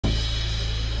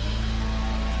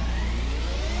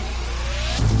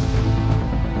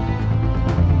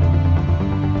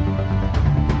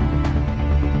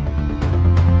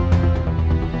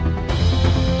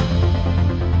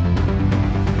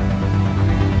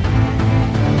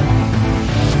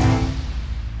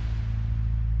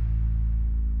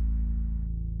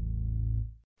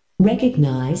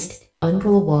Recognized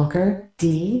Uncle Walker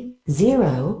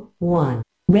D01.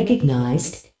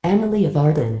 Recognized Emily of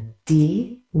Arden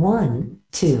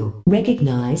D12.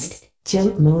 Recognized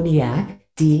Joe Moniac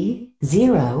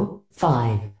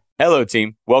D05. Hello,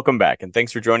 team. Welcome back, and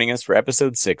thanks for joining us for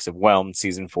episode 6 of Whelmed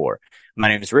Season 4. My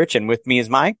name is Rich, and with me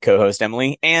is my co-host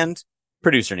Emily and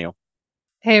producer Neil.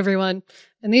 Hey, everyone.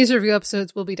 In these review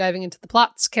episodes, we'll be diving into the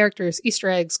plots, characters, Easter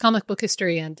eggs, comic book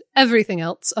history, and everything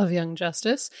else of Young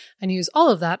Justice, and use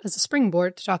all of that as a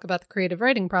springboard to talk about the creative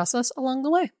writing process along the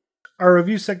way. Our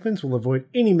review segments will avoid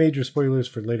any major spoilers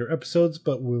for later episodes,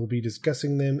 but we'll be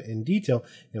discussing them in detail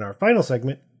in our final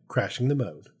segment, Crashing the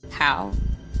Mode. How?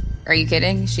 Are you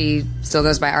kidding? She still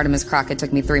goes by Artemis Crockett.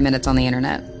 Took me 3 minutes on the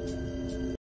internet.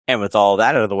 And with all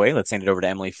that out of the way, let's hand it over to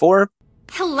Emily for...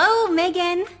 Hello,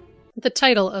 Megan! The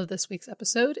title of this week's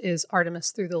episode is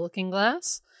Artemis Through the Looking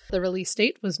Glass. The release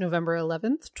date was November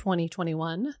 11th,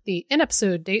 2021. The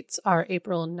in-episode dates are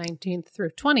April 19th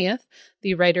through 20th.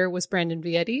 The writer was Brandon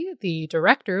Vietti, the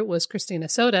director was Christina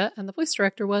Soda, and the voice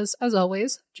director was, as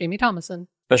always, Jamie Thomason.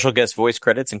 Special guest voice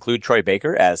credits include Troy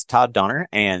Baker as Todd Donner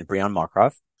and Breon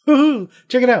Markov. Woohoo!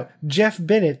 Check it out. Jeff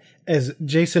Bennett as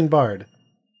Jason Bard.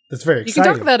 That's very exciting. You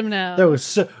can talk about him now. It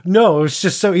was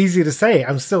just so easy to say.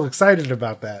 I'm still excited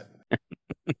about that.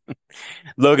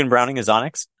 Logan Browning as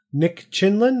Onyx. Nick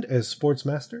Chinland as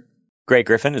Sportsmaster. Gray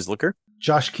Griffin as Looker.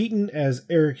 Josh Keaton as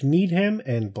Eric Needham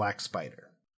and Black Spider.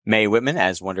 Mae Whitman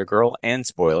as Wonder Girl and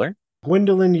Spoiler.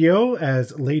 Gwendolyn Yo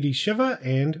as Lady Shiva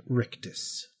and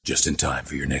Rictus. Just in time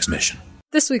for your next mission.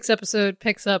 This week's episode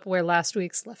picks up where last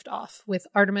week's left off, with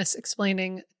Artemis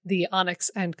explaining the Onyx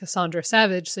and Cassandra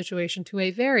Savage situation to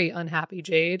a very unhappy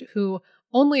Jade, who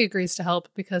only agrees to help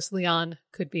because Leon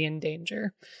could be in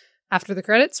danger. After the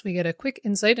credits, we get a quick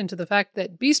insight into the fact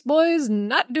that Beast Boy's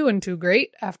not doing too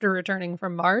great after returning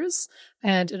from Mars.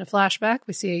 And in a flashback,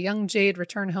 we see a young Jade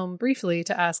return home briefly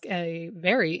to ask a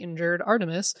very injured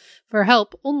Artemis for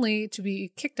help, only to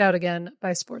be kicked out again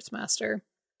by Sportsmaster.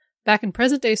 Back in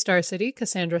present-day Star City,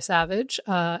 Cassandra Savage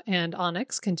and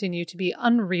Onyx continue to be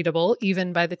unreadable,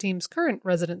 even by the team's current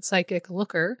resident psychic,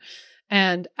 Looker.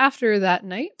 And after that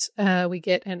night, we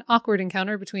get an awkward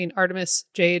encounter between Artemis,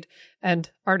 Jade,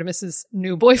 and Artemis's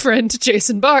new boyfriend,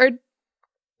 Jason Bard.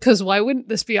 Because why wouldn't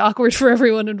this be awkward for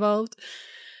everyone involved?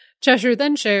 Cheshire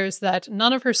then shares that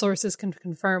none of her sources can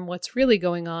confirm what's really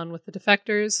going on with the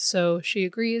defectors, so she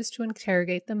agrees to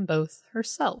interrogate them both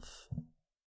herself.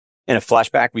 In a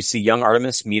flashback, we see young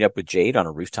Artemis meet up with Jade on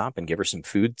a rooftop and give her some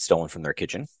food stolen from their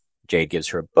kitchen. Jade gives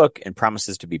her a book and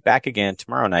promises to be back again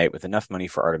tomorrow night with enough money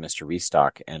for Artemis to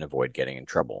restock and avoid getting in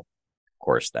trouble. Of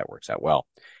course, that works out well.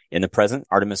 In the present,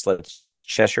 Artemis lets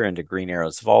Cheshire into Green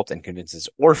Arrow's vault and convinces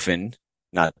Orphan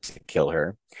not to kill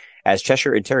her. As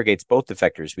Cheshire interrogates both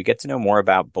defectors, we get to know more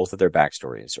about both of their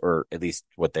backstories, or at least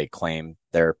what they claim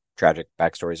their tragic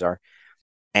backstories are.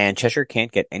 And Cheshire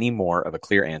can't get any more of a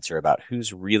clear answer about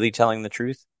who's really telling the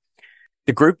truth.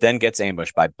 The group then gets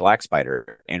ambushed by Black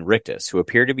Spider and Rictus, who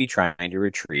appear to be trying to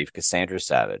retrieve Cassandra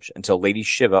Savage, until Lady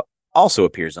Shiva also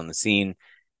appears on the scene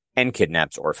and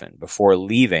kidnaps Orphan. Before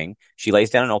leaving, she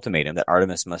lays down an ultimatum that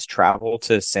Artemis must travel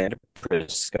to Santa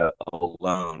Prisca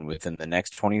alone within the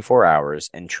next 24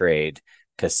 hours and trade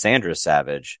Cassandra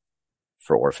Savage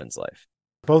for Orphan's life.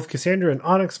 Both Cassandra and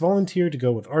Onyx volunteer to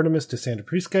go with Artemis to Santa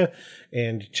Prisca,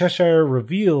 and Cheshire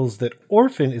reveals that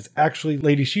Orphan is actually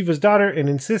Lady Shiva's daughter and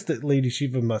insists that Lady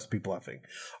Shiva must be bluffing.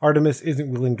 Artemis isn't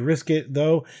willing to risk it,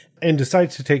 though, and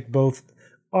decides to take both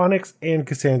Onyx and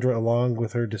Cassandra along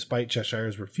with her despite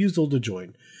Cheshire's refusal to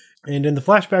join. And in the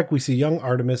flashback, we see young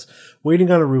Artemis waiting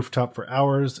on a rooftop for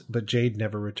hours, but Jade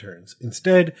never returns.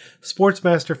 Instead,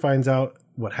 Sportsmaster finds out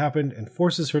what happened and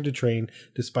forces her to train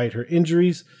despite her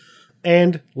injuries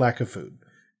and lack of food.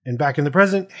 And back in the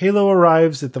present, Halo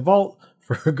arrives at the vault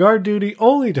for guard duty,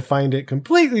 only to find it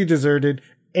completely deserted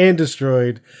and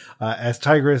destroyed as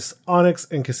Tigress, Onyx,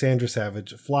 and Cassandra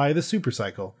Savage fly the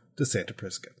supercycle to Santa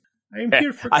Prisca. I am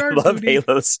here for guard duty. I love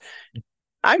Halo's.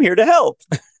 I'm here to help.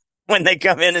 When they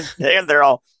come in and they're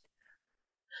all,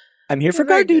 I'm here for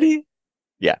guard duty.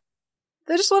 Yeah.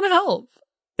 They just want to help.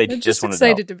 They're just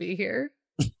excited to be here.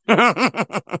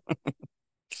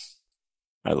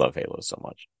 I love Halo so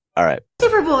much. All right.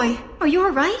 Superboy, are you all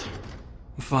right?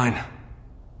 I'm fine.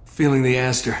 Feeling the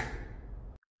Aster.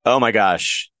 Oh my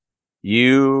gosh.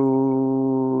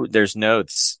 There's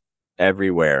notes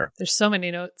everywhere. There's so many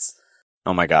notes.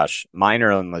 Oh my gosh. Mine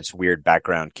are on this weird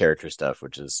background character stuff,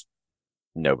 which is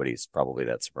nobody's probably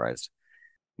that surprised.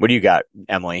 What do you got,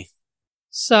 Emily?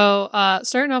 So,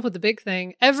 starting off with the big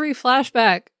thing, every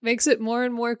flashback makes it more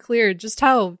and more clear just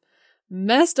how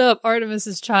messed up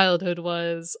Artemis's childhood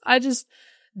was.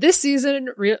 This season,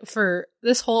 for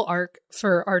this whole arc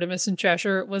for Artemis and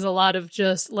Cheshire, was a lot of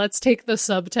just, let's take the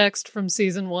subtext from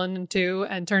season 1 and 2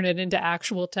 and turn it into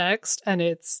actual text, and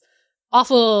it's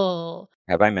awful.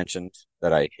 Have I mentioned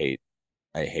that I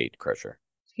hate Crusher?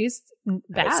 He's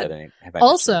bad. Have I said any, have I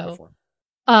Also, mentioned that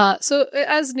before? So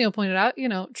as Neil pointed out,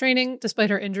 training despite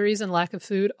her injuries and lack of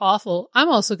food, awful. I'm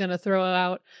also going to throw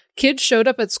out, kids showed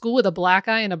up at school with a black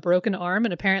eye and a broken arm,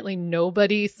 and apparently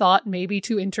nobody thought maybe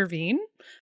to intervene.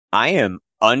 I am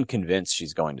unconvinced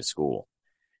she's going to school,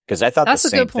 because I thought That's the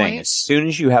a same good point. thing. As soon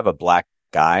as you have a black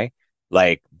guy,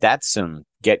 like, that's some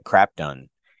get crap done.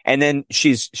 And then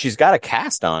she's got a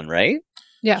cast on, right?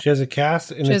 Yeah. She has a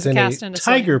cast, and She it's has a in cast a and a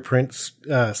tiger print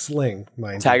sling,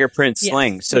 mind you. Tiger print Yes.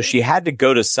 sling. So she had to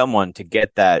go to someone to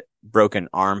get that broken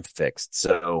arm fixed.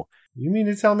 So You mean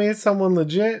to tell me it's someone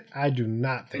legit? I do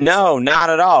not think so. no, not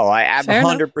at all. I Fair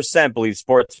 100% believe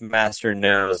Sportsmaster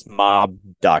knows mob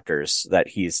doctors that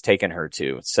he's taken her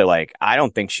to. So, like, I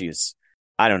don't think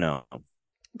I don't know.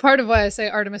 Part of why I say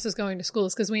Artemis is going to school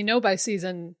is because we know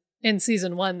in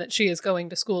season 1 that she is going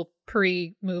to school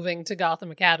pre-moving to Gotham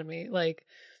Academy. Like,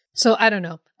 so I don't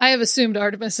know. I have assumed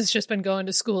Artemis has just been going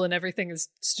to school and everything is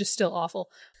just still awful.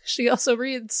 She also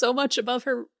reads so much above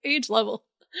her age level.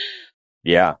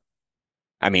 Yeah.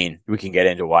 I mean, we can get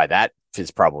into why that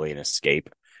is probably an escape.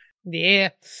 Yeah.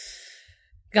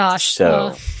 Gosh.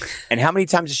 So, and how many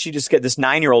times does she just get, this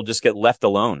 9-year-old just get left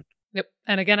alone? Yep.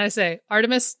 And again, I say,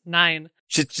 Artemis, 9.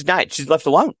 She's not. She's left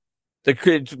alone. The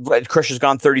Crusher's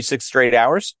gone 36 straight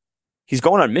hours. He's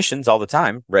going on missions all the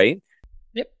time, right?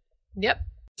 Yep.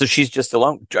 So she's just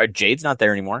alone. Jade's not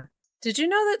there anymore. Did you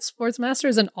know that Sportsmaster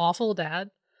is an awful dad?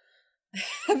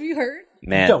 Have you heard?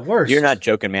 Man, The worst. you're not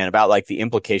joking, man, about like the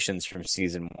implications from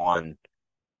season 1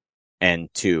 and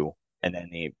 2 and then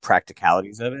the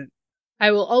practicalities of it.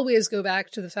 I will always go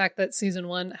back to the fact that season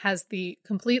 1 has the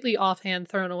completely offhand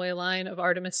thrown away line of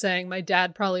Artemis saying, "My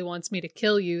dad probably wants me to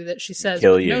kill you," that she says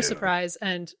Kill with no you. surprise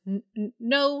and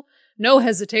no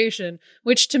hesitation,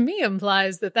 which to me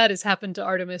implies that has happened to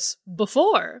Artemis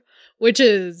before, which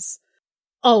is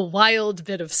a wild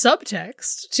bit of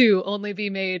subtext to only be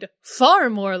made far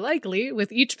more likely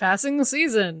with each passing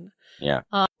season. Yeah.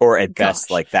 Or at best,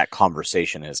 gosh. like, that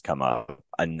conversation has come up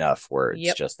enough where it's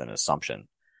Yep. just an assumption.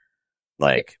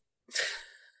 Like,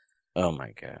 oh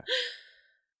my God.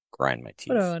 Grind my teeth.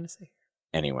 What do I want to say?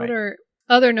 Anyway. What are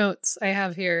other notes I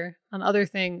have here on other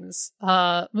things?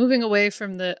 Moving away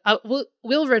from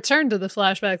we'll return to the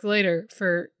flashbacks later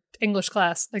for English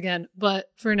class again,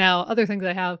 but for now, other things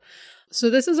I have. So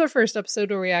this is our first episode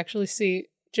where we actually see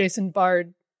Jason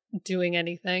Bard doing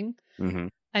anything. Mm-hmm.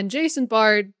 And Jason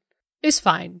Bard is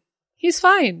fine. He's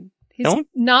fine. He's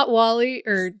not Wally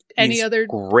or any He's other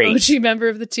great. OG member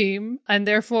of the team. And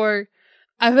therefore,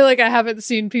 I feel like I haven't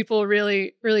seen people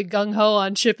really, really gung-ho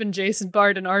on shipping Jason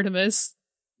Bard and Artemis.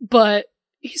 But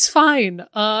he's fine.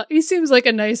 He seems like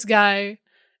a nice guy,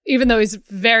 even though he's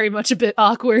very much a bit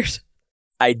awkward.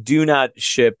 I do not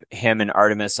ship him and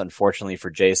Artemis, unfortunately, for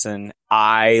Jason.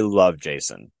 I love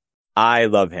Jason. I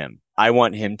love him. I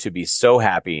want him to be so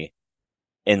happy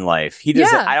in life. He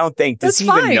doesn't, Yeah, I don't think, does that's he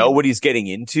even fine. know what he's getting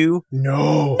into?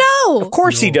 No. No! Of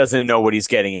course he No. doesn't know what he's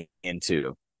getting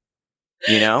into.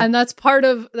 You know? And that's part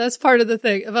of the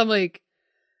thing. If I'm like,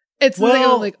 it's the thing.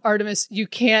 Well- I'm like, Artemis, you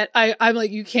can't. I'm like,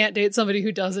 you can't date somebody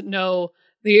who doesn't know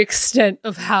the extent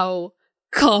of how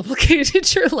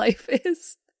complicated your life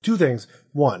is. Two things.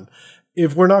 One,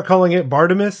 if we're not calling it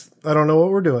Bartimus, I don't know what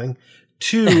we're doing.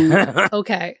 Two,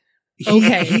 Okay,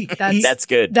 he, That's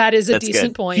good. that is a That's decent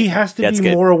good. point. he has to That's be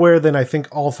good. more aware than I think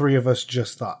all three of us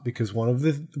just thought, because one of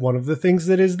the things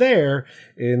that is there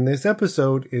in this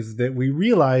episode is that we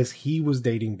realize he was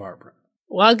dating Barbara.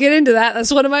 Well, I'll get into that.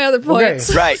 That's one of my other points.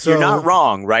 Okay. Right. So- You're not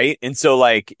wrong. Right. And so,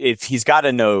 like, if he's got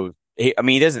to know,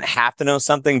 he doesn't have to know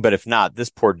something, but if not, this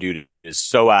poor dude is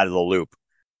so out of the loop.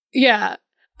 Yeah.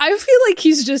 I feel like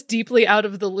he's just deeply out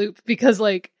of the loop because,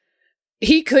 like,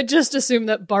 he could just assume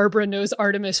that Barbara knows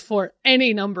Artemis for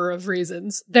any number of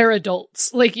reasons. They're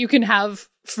adults. Like, you can have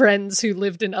friends who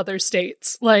lived in other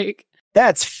states. Like,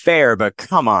 That's fair, but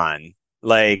come on.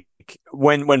 Like,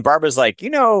 when Barbara's like,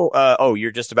 oh, you're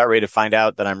just about ready to find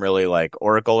out that I'm really like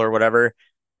Oracle or whatever.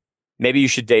 Maybe you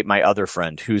should date my other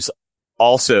friend who's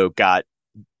also got,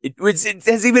 it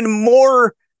has even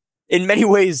more, in many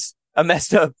ways, a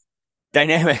messed up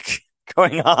dynamic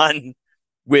going on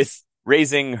with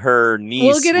raising her niece.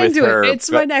 we'll get with into her, it.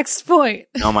 It's my next point.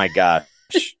 Oh my gosh.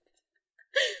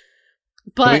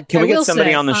 But Can we I get will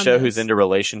somebody say on the show this. who's into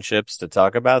relationships to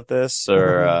talk about this?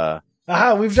 Or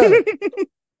Aha, we've done it.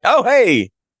 oh,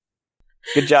 hey,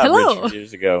 good job, Hello. Richard,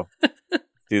 years ago.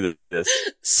 Do this.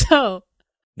 So,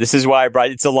 This is why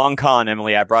it's a long con,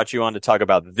 Emily. I brought you on to talk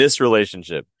about this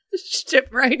relationship. Ship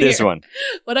right This here. one.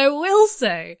 What I will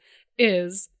say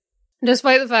is,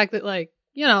 despite the fact that, like,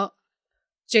 you know,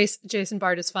 Jason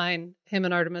Bard is fine. Him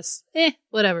and Artemis,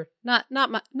 whatever. Not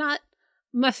my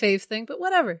fave thing, but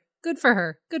whatever. Good for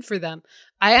her. Good for them.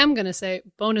 I am going to say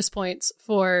bonus points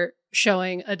for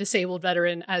showing a disabled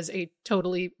veteran as a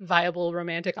totally viable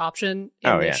romantic option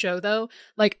in this show, though.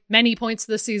 Like, many points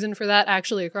this season for that,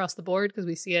 actually, across the board, because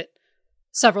we see it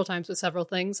several times with several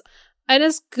things. And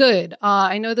it's good.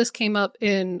 I know this came up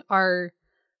in the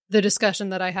discussion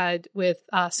that I had with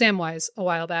Samwise a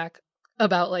while back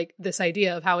about, like, this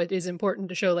idea of how it is important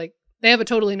to show, like, they have a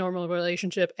totally normal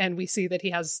relationship and we see that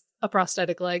he has a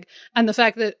prosthetic leg. And the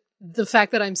fact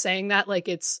that I'm saying that, like,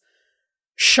 it's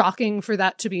shocking for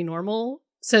that to be normal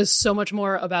says so much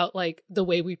more about, like, the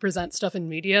way we present stuff in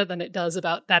media than it does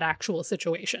about that actual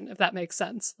situation, if that makes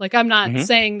sense. Like, I'm not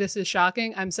saying this is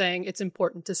shocking. I'm saying it's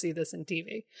important to see this in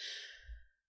TV.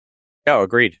 Oh,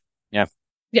 agreed. Yeah.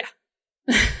 Yeah.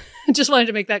 Just wanted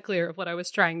to make that clear of what I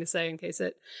was trying to say in case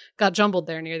it got jumbled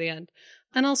there near the end.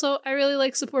 And also, I really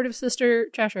like supportive sister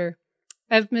Cheshire.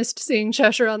 I've missed seeing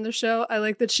Cheshire on the show. I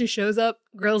like that she shows up,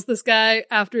 grills this guy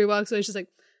after he walks away. She's like,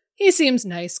 he seems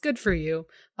nice. Good for you.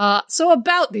 So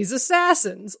about these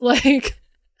assassins, like,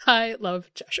 I love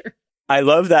Cheshire. I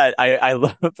love that. I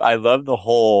love the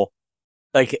whole,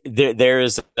 like,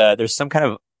 there's some kind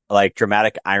of, like,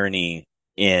 dramatic irony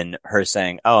in her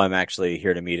saying, "Oh, I'm actually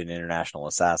here to meet an international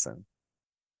assassin."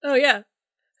 Oh yeah,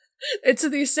 it's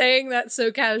the saying that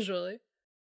so casually.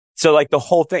 So, like, the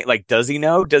whole thing, like, does he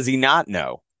know? Does he not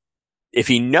know? If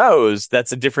he knows,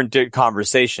 that's a different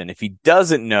conversation. If he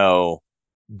doesn't know,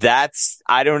 that's,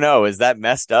 I don't know. Is that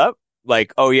messed up?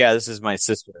 Like, oh yeah, this is my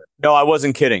sister. No, I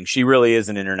wasn't kidding. She really is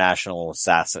an international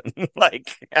assassin.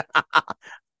 Like,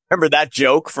 remember that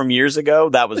joke from years ago?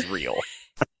 That was real.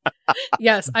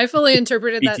 Yes, I fully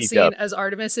interpreted that BT scene dub. as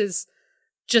Artemis is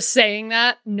just saying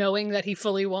that, knowing that he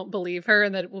fully won't believe her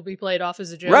and that it will be played off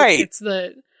as a joke. Right. It's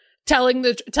the telling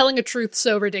a truth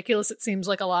so ridiculous it seems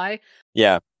like a lie.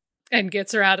 Yeah. And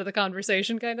gets her out of the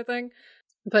conversation kind of thing.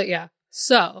 But yeah,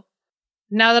 so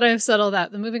now that I've said all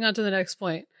that, then moving on to the next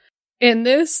point. In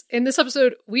this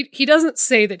episode, he doesn't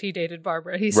say that he dated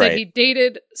Barbara. He said he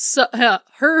dated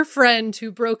her friend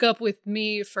who broke up with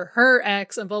me for her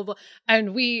ex and blah, blah, blah.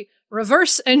 And we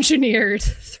reverse engineered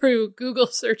through Google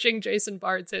searching Jason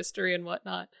Bard's history and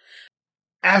whatnot.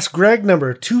 Ask Greg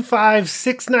number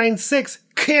 25696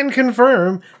 can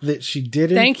confirm that she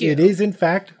didn't. Thank you. It is, in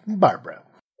fact, Barbara.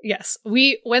 Yes,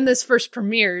 when this first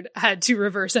premiered, had to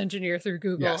reverse engineer through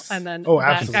Google, Yes. and then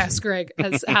Absolutely. Ask Greg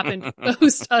has happened,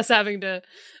 post us having to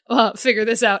figure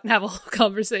this out and have a whole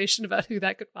conversation about who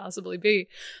that could possibly be.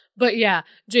 But yeah,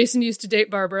 Jason used to date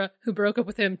Barbara, who broke up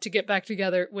with him to get back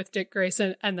together with Dick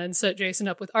Grayson, and then set Jason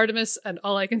up with Artemis. And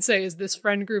all I can say is this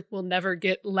friend group will never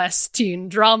get less teen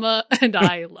drama, and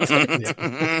I love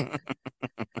it.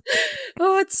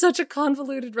 Oh, it's such a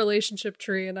convoluted relationship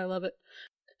tree, and I love it.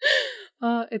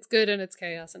 It's good and it's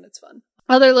chaos and it's fun.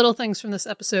 Other little things from this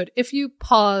episode. If you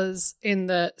pause in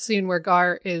the scene where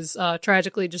Gar is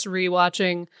tragically just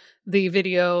rewatching the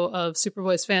video of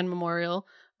Superboy's fan memorial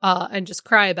and just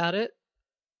cry about it,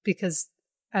 because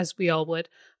as we all would,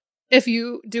 if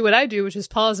you do what I do, which is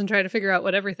pause and try to figure out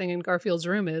what everything in Garfield's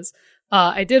room is,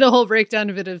 I did a whole breakdown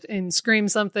of it in Scream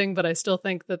Something, but I still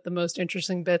think that the most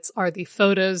interesting bits are the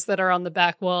photos that are on the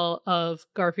back wall of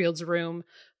Garfield's room.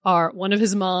 Are one of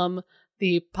his mom,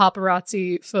 the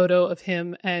paparazzi photo of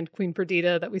him and Queen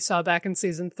Perdita that we saw back in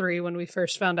season 3 when we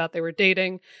first found out they were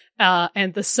dating,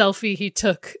 and the selfie he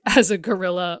took as a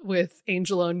gorilla with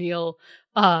Angel O'Neill,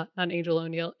 not Angel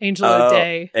O'Neill, Angel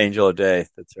O'Day. Angel O'Day,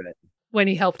 that's right. When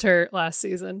he helped her last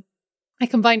season. I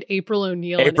combined April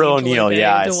O'Neill April and Angel O'Neill, O'Day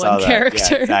yeah, into I saw one that.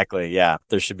 character. Yeah, exactly, yeah.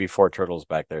 There should be 4 turtles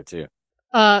back there, too.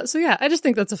 So yeah, I just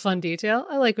think that's a fun detail.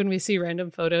 I like when we see random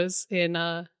photos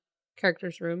in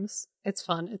characters' rooms. It's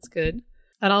fun. It's good.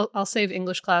 And I'll save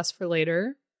English class for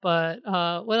later. But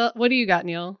what do you got,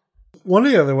 Neil? One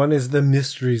of the other one is The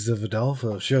Mysteries of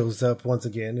Adolfo shows up once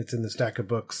again. It's in the stack of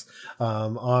books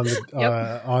on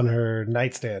her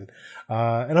nightstand.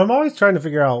 And I'm always trying to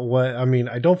figure out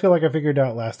I don't feel like I figured it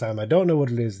out last time. I don't know what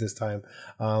it is this time.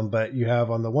 But you have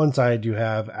on the one side, you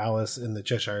have Alice and the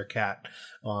Cheshire Cat.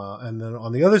 And then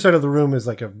on the other side of the room is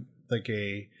like a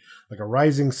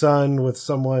rising sun with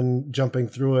someone jumping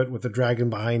through it with a dragon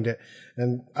behind it.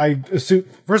 And I assume,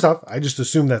 first off, I just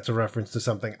assume that's a reference to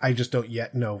something. I just don't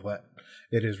yet know what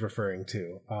it is referring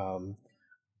to.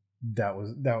 That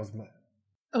was my...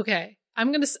 Okay.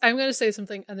 I'm gonna say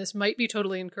something, and this might be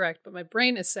totally incorrect, but my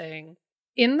brain is saying,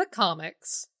 in the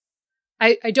comics,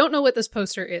 I don't know what this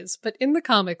poster is, but in the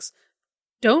comics,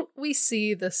 don't we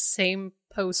see the same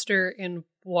poster in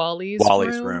Wally's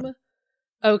room?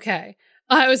 Okay.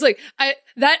 I was like,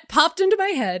 that popped into my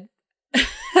head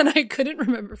and I couldn't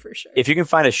remember for sure. If you can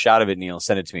find a shot of it, Neil,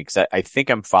 send it to me, because I think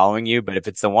I'm following you, but if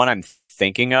it's the one I'm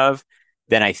thinking of,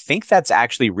 then I think that's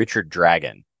actually Richard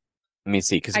Dragon. Let me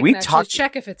see, because we talked.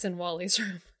 Check if it's in Wally's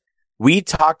room. We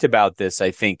talked about this,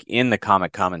 I think, in the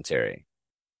comic commentary.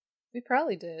 We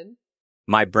probably did.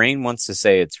 My brain wants to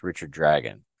say it's Richard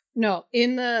Dragon. No,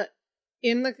 in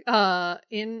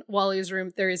Wally's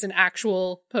room, there is an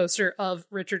actual poster of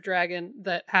Richard Dragon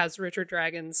that has Richard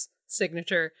Dragon's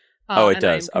signature. It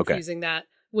does. I'm confusing that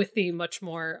with the much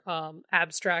more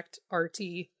abstract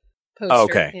arty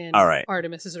poster in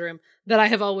Artemis's room that I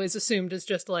have always assumed is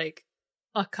just like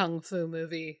a kung fu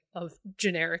movie of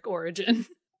generic origin.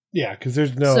 Yeah, because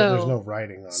there's no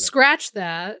writing on it. Scratch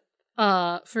that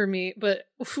for me, but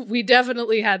we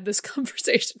definitely had this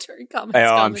conversation during comics.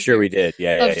 I'm sure we did.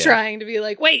 Yeah, trying to be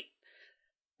like, wait,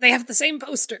 they have the same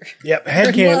poster. Yep,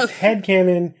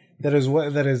 headcanon. That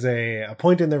is a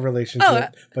point in their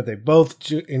relationship, but they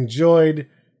both enjoyed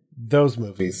those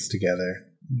movies together.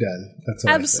 Done. That's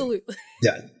what absolutely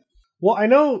done. Well, I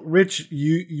know, Rich,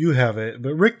 you have it,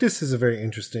 but Rictus is a very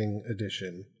interesting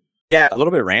addition. Yeah, a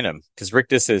little bit random, because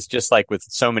Rictus is just like with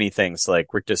so many things.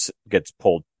 Like Rictus gets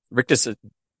pulled. Rictus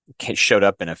showed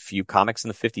up in a few comics in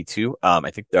the 52. I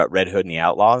think the Red Hood and the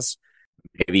Outlaws,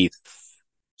 maybe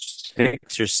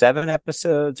 6 or 7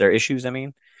 episodes or issues. I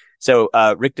mean. So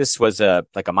Rictus was a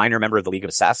minor member of the League of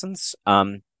Assassins.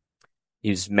 He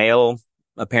was male,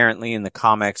 apparently, in the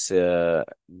comics,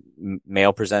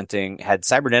 male presenting, had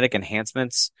cybernetic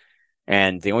enhancements,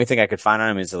 and the only thing I could find on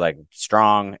him is like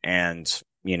strong and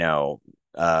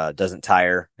doesn't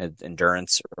tire,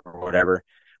 endurance or whatever.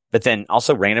 But then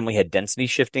also randomly had density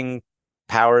shifting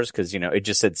powers, because it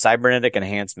just said cybernetic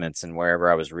enhancements, and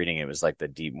wherever I was reading it was like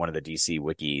one of the DC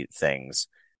wiki things.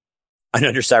 And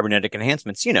under cybernetic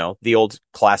enhancements, the old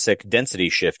classic density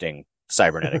shifting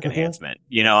cybernetic enhancement.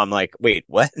 I'm like, wait,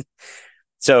 what?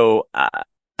 So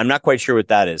I'm not quite sure what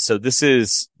that is. So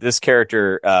this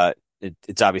character,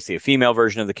 it's obviously a female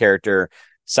version of the character.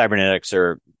 Cybernetics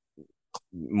are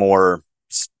more,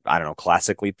 I don't know,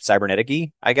 classically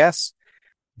cybernetic-y, I guess.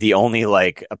 The only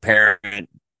apparent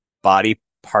body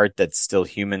part that's still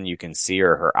human you can see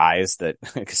are her eyes that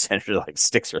Cassandra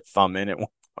sticks her thumb in at one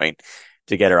point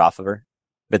to get her off of her.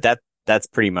 But that's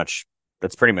pretty much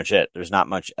it. There's not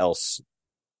much else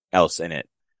in it.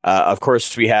 Of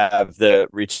course, we have the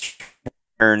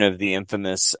return of the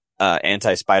infamous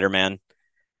anti-Spider-Man,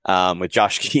 with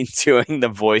Josh Keaton doing the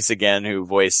voice again, who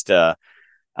voiced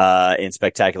in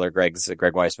Spectacular Greg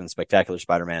Weisman's Spectacular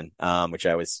Spider-Man, which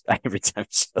I every time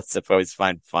I always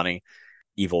find funny.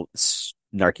 Evil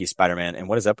snarky Spider-Man. And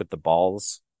what is up with the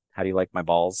balls? How do you like my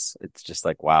balls? It's just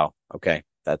like, wow, okay.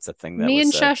 That's a thing that me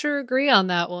and Cheshire agree on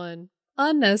that one.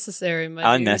 Unnecessary,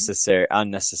 my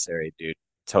unnecessary, dude.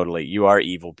 Totally. You are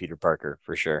evil, Peter Parker,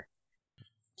 for sure.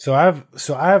 So I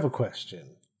have a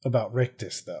question about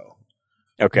Rictus, though.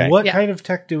 Okay. What kind of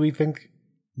tech do we think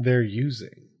they're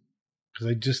using?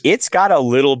 Because it's got a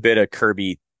little bit of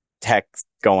Kirby tech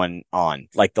going on,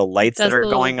 like the lights that are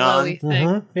going on.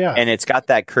 Mm-hmm, yeah. And it's got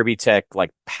that Kirby tech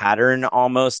pattern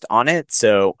almost on it.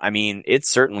 So I mean, it's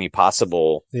certainly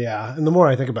possible. Yeah, and the more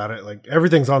I think about it,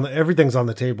 everything's on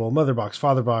the table. Mother box,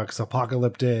 father box,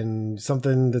 Apocalyptin,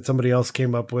 something that somebody else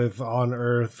came up with on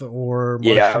Earth, or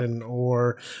Martian,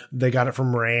 or they got it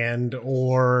from Rand,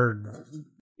 or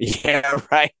yeah,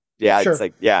 right. Yeah, sure.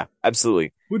 It's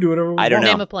absolutely. We do whatever we want. I don't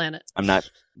know. Name a planet. I'm not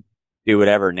do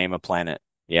whatever. Name a planet.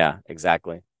 Yeah,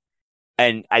 exactly.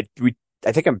 And I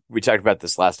think we talked about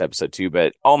this last episode too,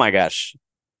 but oh my gosh,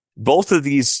 both of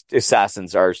these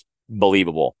assassins are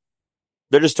believable.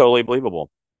 They're just totally believable.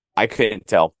 I couldn't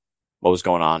tell what was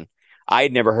going on. I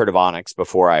had never heard of Onyx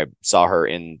before I saw her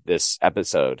in this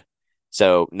episode.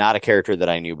 So not a character that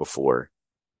I knew before.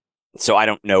 So I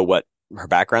don't know what her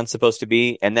background's supposed to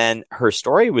be. And then her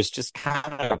story was just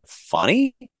kind of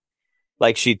funny.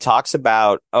 She talks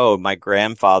about, oh, my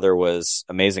grandfather was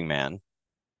Amazing Man.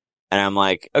 And I'm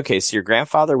like, okay, so your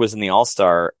grandfather was in the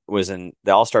All-Star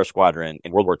Squadron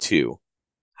in World War II.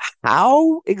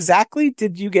 How exactly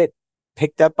did you get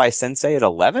picked up by Sensei at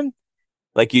 11?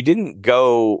 You didn't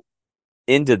go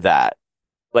into that.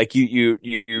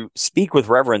 You speak with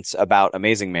reverence about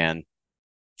Amazing Man.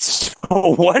 So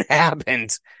what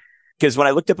happened? Because when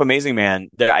I looked up Amazing Man,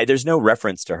 there's no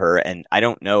reference to her, and I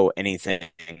don't know anything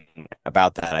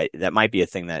about that. That might be a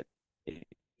thing that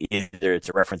either it's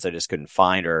a reference I just couldn't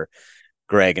find, or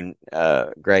Greg and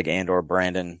or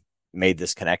Brandon made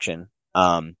this connection.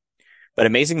 But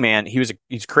Amazing Man,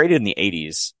 he's created in the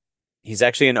 80s. He's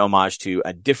actually an homage to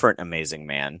a different Amazing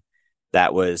Man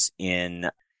that was in,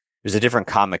 it was a different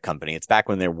comic company. It's back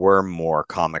when there were more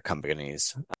comic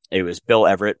companies. It was Bill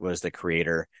Everett was the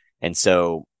creator. And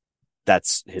so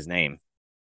that's his name.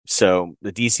 So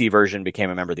the DC version became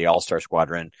a member of the All-Star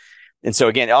Squadron. And so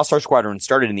again, All-Star Squadron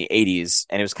started in the 80s,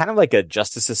 and it was kind of like a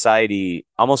Justice Society,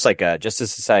 almost like a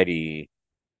Justice Society.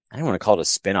 I don't want to call it a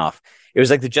spin-off. It was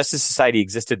like the Justice Society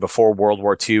existed before World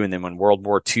War II. And then when World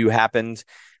War II happened,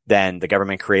 then the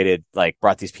government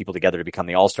brought these people together to become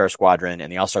the All-Star Squadron.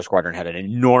 And the All-Star Squadron had an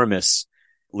enormous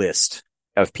list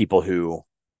of people who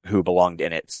belonged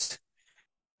in it.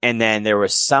 And then there were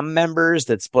some members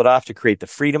that split off to create the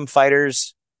Freedom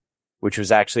Fighters, which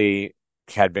was actually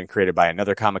had been created by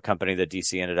another comic company that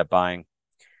DC ended up buying.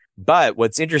 But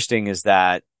what's interesting is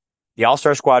that the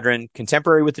All-Star Squadron,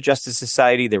 contemporary with the Justice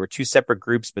Society, they were two separate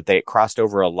groups, but they crossed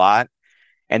over a lot.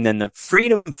 And then the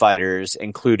Freedom Fighters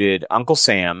included Uncle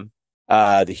Sam,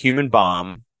 the Human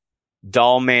Bomb,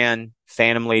 Doll Man,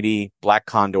 Phantom Lady, Black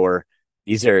Condor.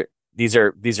 These are.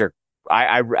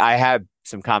 I have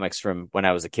some comics from when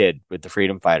I was a kid with the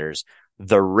Freedom Fighters.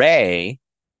 The Ray,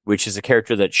 which is a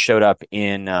character that showed up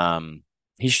in.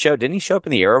 Didn't he show up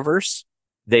in the Arrowverse?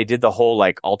 They did the whole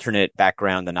alternate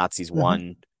background. The Nazis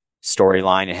won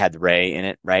storyline. It had Ray in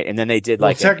it, right? And then they did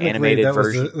an animated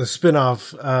version. Was the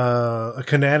spin-off, a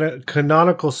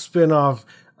canonical spin-off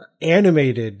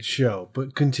animated show.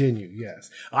 But continue,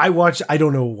 yes. I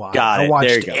don't know why. I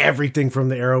watched everything from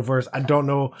the Arrowverse. I don't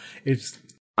know.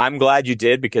 I'm glad you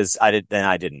did, because I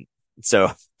didn't.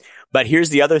 So, but here's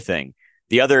the other thing.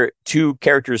 The other two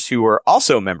characters who were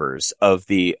also members of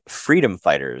the Freedom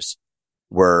Fighters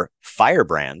were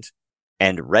Firebrand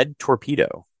and Red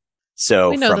Torpedo.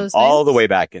 So from all the way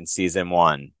back in season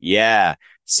 1. Yeah.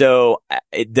 So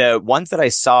the ones that I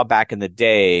saw back in the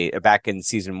day, back in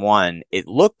season 1, it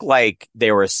looked like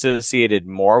they were associated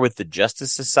more with the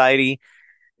Justice Society.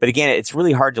 But again, it's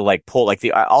really hard to pull,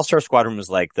 the All-Star Squadron was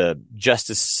like the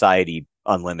Justice Society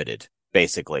Unlimited,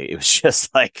 basically. It was just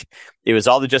it was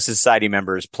all the Justice Society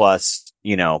members plus,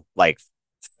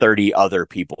 30 other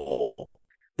people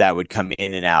that would come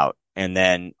in and out. And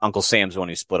then Uncle Sam's the one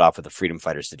who split off with the Freedom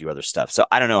Fighters to do other stuff. So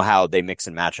I don't know how they mix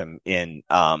and match them in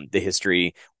the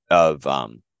history of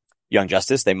Young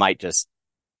Justice. They might just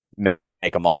make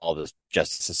them all the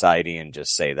Justice Society and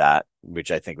just say that,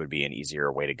 which I think would be an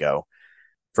easier way to go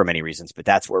for many reasons. But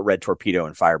that's where Red Torpedo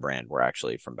and Firebrand were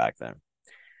actually from back then.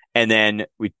 And then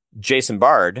Jason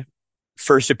Bard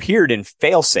first appeared in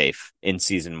Failsafe in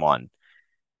season 1.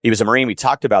 He was a Marine. We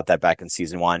talked about that back in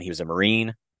season 1. He was a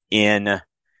Marine in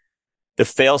the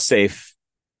Failsafe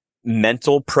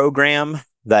mental program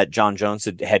that John Jones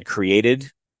had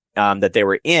created, that they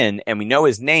were in. And we know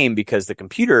his name because the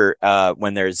computer,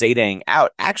 when they're Zetaing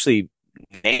out, actually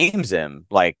names him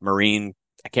Marine.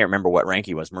 I can't remember what rank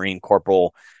he was. Marine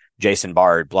Corporal Jason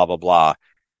Bard, blah, blah, blah.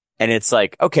 And it's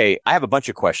okay, I have a bunch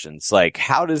of questions.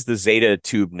 How does the Zeta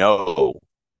tube know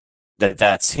that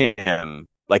that's him?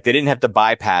 They didn't have to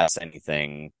bypass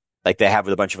anything like they have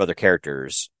with a bunch of other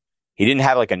characters. He didn't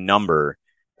have a number.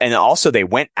 And also they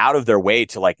went out of their way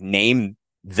to name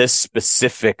this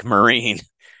specific Marine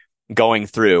going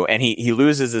through. And he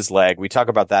loses his leg. We talk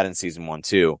about that in season 1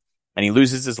 too. And he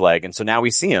loses his leg. And so now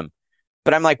we see him.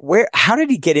 But I'm how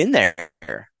did he get in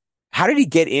there? How did he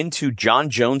get into John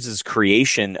Jones's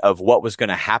creation of what was going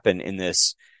to happen in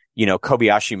this,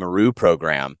 Kobayashi Maru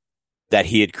program that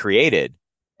he had created?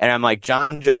 And I'm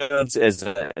John Jones as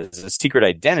a secret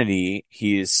identity,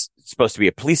 he's supposed to be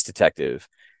a police detective.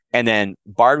 And then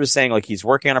Bard was saying he's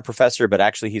working on a professor, but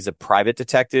actually he's a private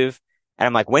detective.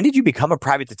 And I'm when did you become a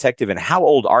private detective and how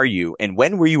old are you? And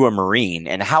when were you a Marine?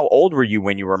 And how old were you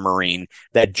when you were a Marine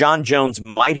that John Jones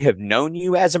might have known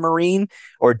you as a Marine?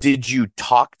 Or did you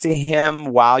talk to him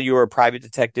while you were a private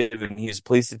detective and he was a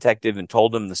police detective and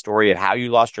told him the story of how you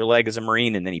lost your leg as a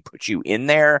Marine and then he put you in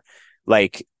there?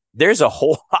 There's a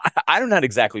whole, I'm not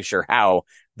exactly sure how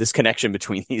this connection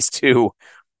between these two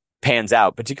pans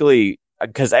out, particularly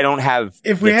because I don't have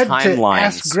if we had timelines. To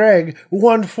ask Greg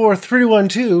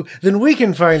 14312, then we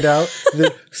can find out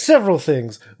that several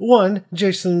things. 1,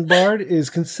 Jason Bard is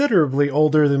considerably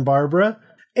older than Barbara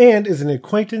and is an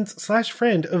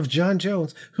acquaintance/friend of John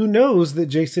Jones, who knows that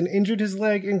Jason injured his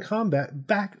leg in combat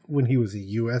back when he was a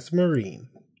U.S. Marine.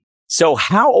 So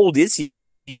how old is he?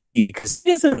 Because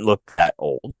he doesn't look that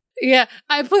old. Yeah,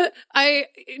 I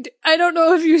don't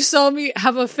know if you saw me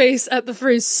have a face at the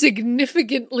phrase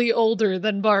significantly older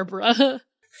than Barbara.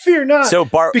 Fear not,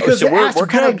 because Ask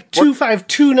Greg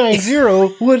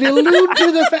 25290 would allude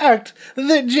to the fact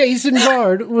that Jason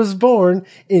Bard was born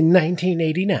in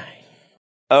 1989.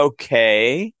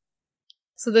 Okay.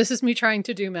 So this is me trying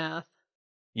to do math.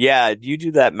 Yeah, you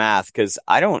do that math because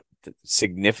I don't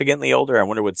significantly older. I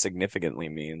wonder what significantly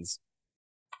means.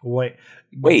 Wait.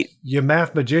 Wait. You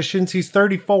math magicians? He's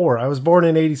 34. I was born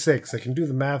in 86. I can do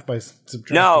the math by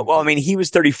subtracting. No, well, I mean, he was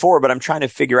 34, but I'm trying to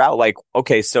figure out, like,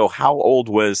 okay, so how old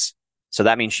was, so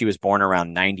that means she was born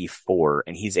around 94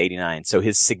 and he's 89. So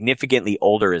his significantly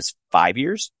older is 5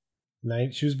 years?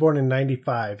 She was born in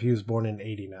 95. He was born in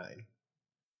 89.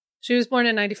 She was born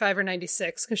in 95 or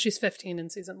 96 because she's 15 in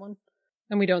season 1.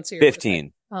 And we don't see her.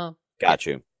 15. Oh. Got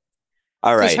you.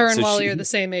 All right. Because her and So Wally are the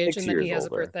same age, and then he has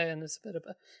older. a birthday, and there's a bit of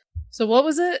a... So what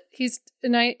was it? He's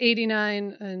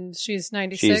 89, and she's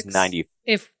 96? She's 95.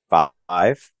 If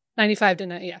 95 to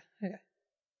 90, yeah. Okay.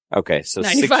 Okay, so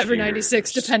 95 or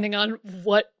 96, depending on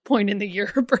what point in the year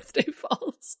her birthday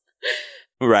falls.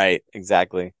 Right,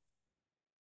 exactly.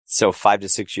 So 5 to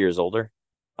 6 years older?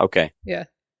 Okay. Yeah,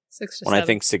 6 to When 7. I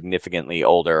think significantly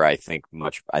older, I think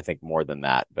more than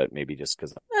that, but maybe just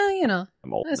because I'm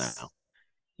old now.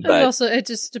 But also, it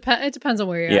just it depends on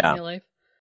where you're at in your life.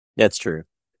 That's true.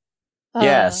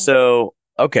 Yeah, so,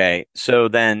 okay. So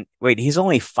then, wait, he's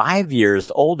only 5 years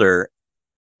older.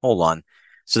 Hold on.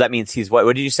 So that means he's,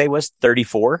 what did you say was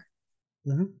 34?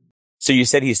 Mm-hmm. So you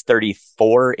said he's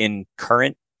 34 in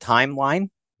current timeline?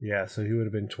 Yeah, so he would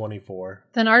have been 24.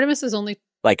 Then Artemis is only...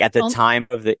 Like at the time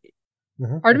of the...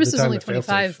 Mm-hmm. Artemis is only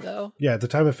 25, though. Yeah, at the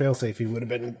time of failsafe, he would have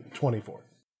been 24.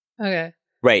 Okay.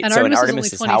 Right, And so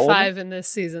Artemis is only 25 is in this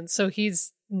season, so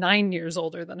he's 9 years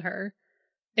older than her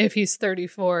if he's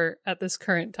 34 at this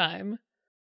current time.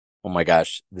 Oh my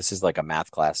gosh, this is like a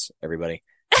math class, everybody.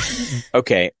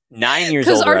 Okay, 9 years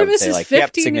Because older. Artemis is like,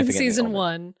 15 in season older.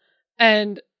 1,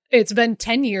 and it's been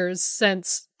 10 years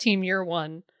since Team Year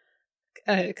 1,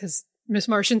 because Miss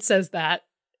Martian says that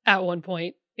at one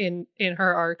point in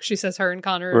her arc. She says her and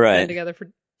Connor have been together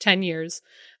for 10 years.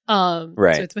 So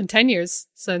it's been 10 years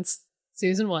since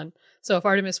season 1. So if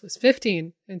Artemis was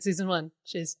 15 in season 1,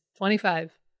 she's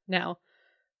 25 now.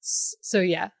 So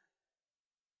yeah.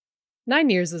 9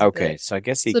 years is okay. So I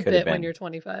guess he it's a could have bit been when you're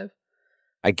 25.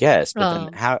 I guess, but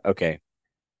then how? Okay,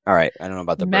 all right. I don't know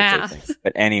about the Math. birthday thing,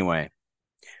 but anyway,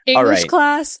 English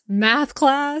class, math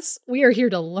class. We are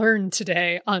here to learn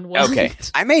today on Whelmed. Okay,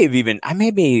 I may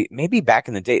be maybe back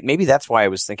in the day. Maybe that's why I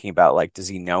was thinking about, like, does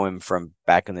he know him from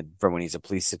from when he's a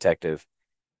police detective?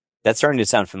 That's starting to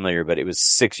sound familiar, but it was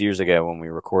 6 years ago when we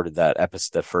recorded that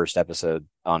episode, the first episode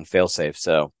on Failsafe.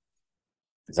 So,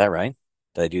 is that right?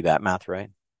 Did I do that math right?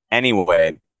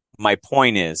 Anyway, my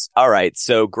point is, all right.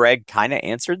 So Greg kind of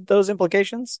answered those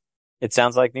implications. It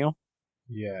sounds like, Neil.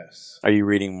 Yes. Are you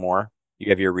reading more?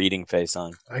 You have your reading face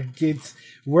on.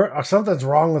 Something's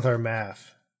wrong with our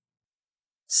math.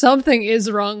 Something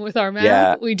is wrong with our math.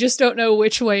 Yeah. We just don't know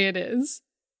which way it is.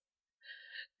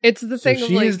 It's the thing.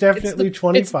 She is definitely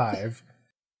 25.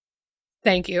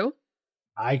 Thank you.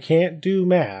 I can't do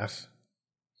math.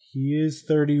 He is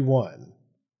 31.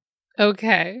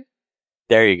 Okay.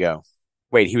 There you go.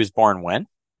 Wait, he was born when?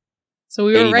 So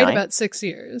we were 89? right about 6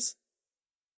 years.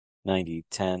 90,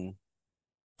 10,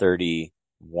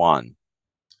 31.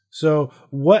 So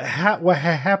what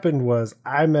happened was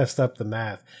I messed up the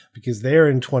math because they're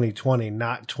in 2020,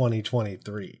 not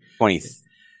 2023. 20.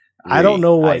 I don't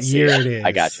know what year it is.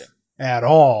 I got you. At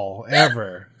all,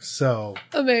 ever. So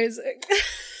amazing.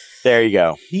 There you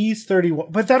go. He's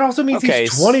 31, but that also means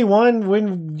he's 21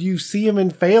 when you see him in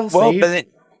Failsafe. Well,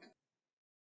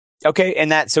 okay,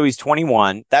 and so he's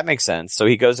 21. That makes sense. So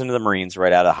he goes into the Marines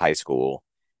right out of high school,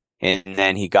 and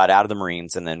then he got out of the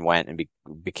Marines and then went and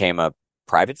became a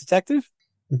private detective.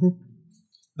 Mm-hmm.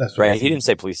 That's right. He didn't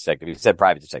say police detective. He said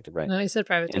private detective, right? No, he said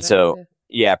private and detective. And so,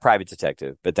 yeah, private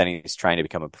detective. But then he's trying to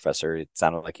become a professor. It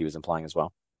sounded like he was implying as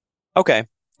well. Okay,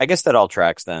 I guess that all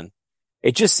tracks then.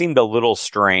 It just seemed a little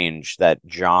strange that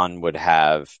John would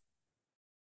have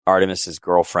Artemis's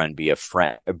girlfriend be a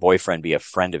boyfriend be a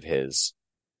friend of his.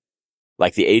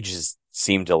 Like, the ages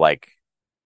seemed a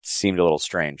little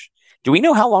strange. Do we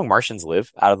know how long Martians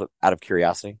live out of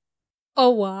curiosity? A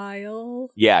while.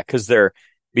 Yeah, because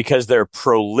they're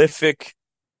prolific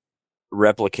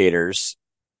replicators,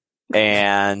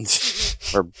 and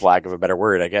for lack of a better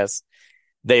word, I guess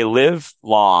they live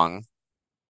long,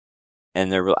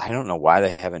 and I don't know why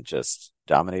they haven't just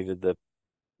dominated the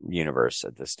universe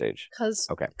at this stage. Because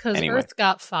anyway. Earth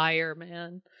got fire,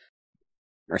 man.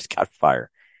 Earth got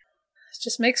fire.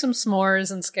 Just make some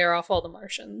s'mores and scare off all the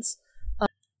Martians.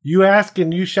 You ask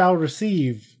and you shall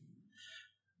receive.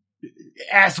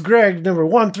 Ask Greg, number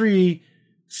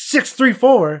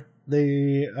 13634.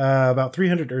 They about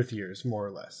 300 Earth years, more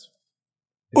or less.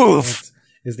 Oof.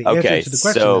 Is the answer to the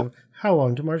question of how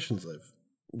long do Martians live?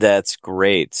 That's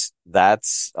great.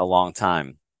 That's a long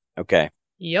time. Okay.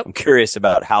 Yep. I'm curious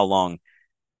about how long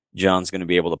John's going to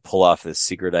be able to pull off this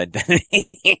secret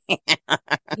identity.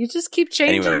 You just keep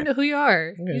changing Anyway. who you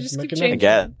are. Yeah, You just just make keep another I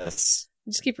changing. guess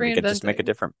You just keep we could just make a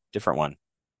reinventing. different one.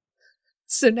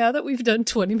 So now that we've done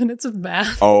 20 minutes of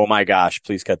math, Oh my gosh,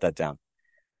 please cut that down.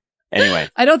 Anyway,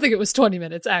 I don't think it was 20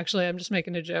 minutes, actually. I'm just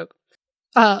making a joke.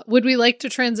 Would we like to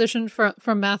transition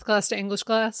from math class to English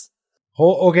class?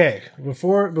 Okay,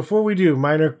 before we do,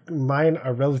 mine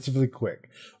are relatively quick.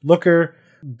 Looker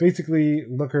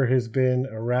has been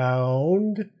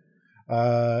around.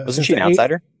 wasn't she an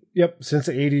outsider? Yep, since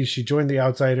the 80s. She joined the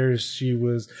Outsiders.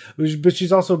 But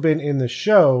she's also been in the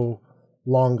show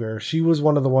longer. She was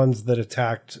one of the ones that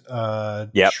attacked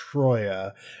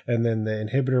Troya, and then the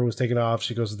inhibitor was taken off.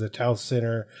 She goes to the Tau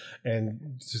Center,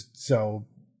 and so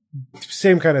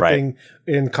same kind of thing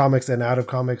in comics and out of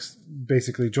comics.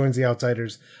 Basically, joins the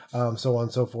Outsiders, so on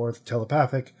and so forth.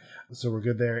 Telepathic, so we're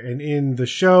good there. And in the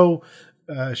show,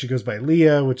 she goes by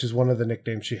Leah, which is one of the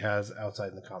nicknames she has outside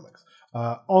in the comics.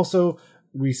 Also,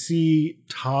 we see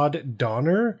Todd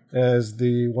Donner as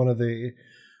one of the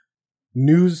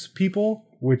news people,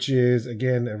 which is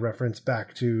again a reference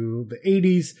back to the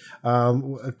 80s.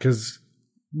 Because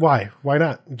why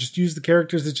not just use the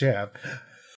characters that you have?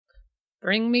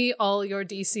 Bring me all your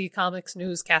DC Comics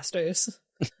newscasters.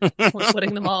 We're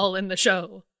putting them all in the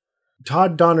show.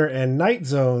 Todd Donner and Night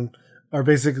Zone are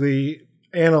basically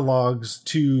analogs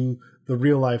to the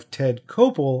real life Ted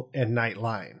Koppel and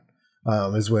Nightline.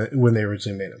 Is when they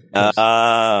originally made him.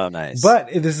 Oh, nice.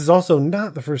 But this is also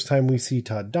not the first time we see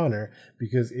Todd Donner,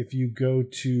 because if you go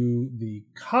to the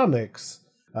comics,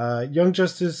 Young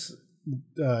Justice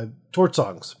Torch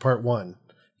Songs Part 1,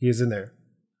 he is in there.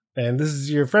 And this is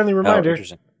your friendly reminder,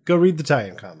 go read the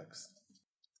tie-in comics.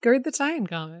 Go read the tie-in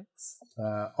comics.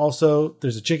 Also,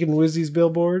 there's a Chicken Whizzies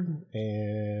billboard,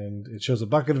 and it shows a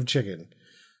bucket of chicken.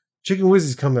 Chicken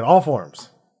Whizzies come in all forms.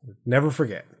 Never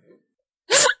forget.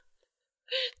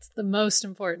 The most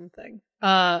important thing.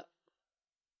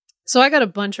 So I got a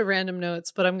bunch of random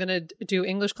notes, but I'm going to do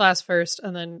English class first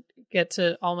and then get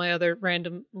to all my other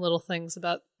random little things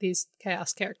about these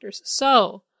chaos characters.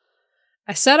 So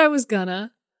I said I was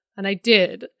gonna, and I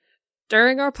did.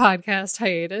 During our podcast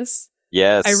hiatus,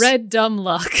 yes, I read Dumb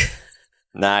Luck.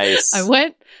 Nice. I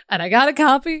went and I got a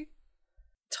copy.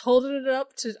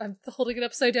 I'm holding it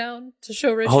upside down to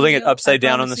show Richard. Holding it upside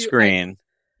down on the screen.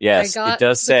 Yes, it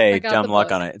does say Dumb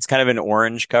Luck on it. It's kind of an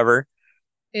orange cover.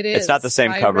 It is. It's not the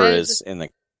same cover as in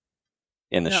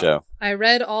the show. I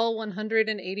read all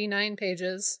 189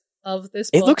 pages of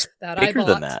this book. It looks that I bigger bought.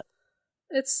 than that.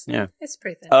 It's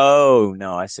pretty thin. Oh,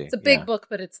 no, I see. It's a big book,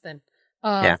 but it's thin.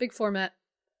 Yeah. Big format,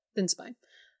 thin spine.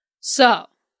 So,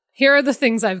 here are the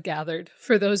things I've gathered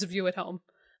for those of you at home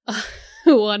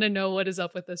who want to know what is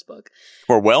up with this book.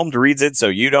 Or Whelmed reads it, so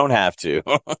you don't have to.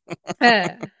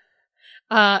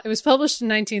 It was published in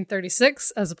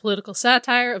 1936 as a political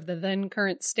satire of the then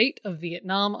current state of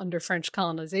Vietnam under French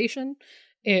colonization.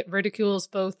 It ridicules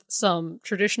both some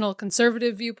traditional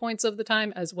conservative viewpoints of the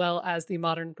time as well as the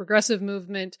modern progressive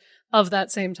movement of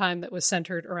that same time that was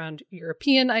centered around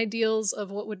European ideals of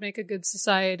what would make a good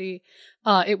society.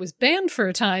 It was banned for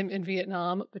a time in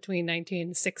Vietnam between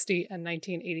 1960 and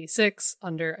 1986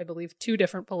 under, I believe, 2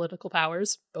 different political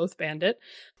powers. Both banned it.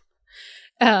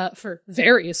 For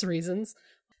various reasons.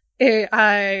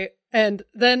 And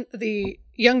then the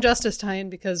Young Justice tie-in,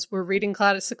 because we're reading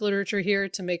classic literature here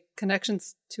to make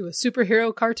connections to a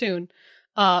superhero cartoon.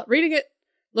 Reading it,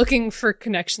 looking for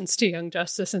connections to Young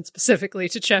Justice and specifically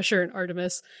to Cheshire and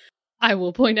Artemis. I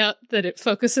will point out that it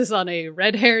focuses on a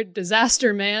red-haired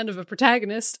disaster man of a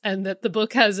protagonist, and that the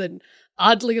book has an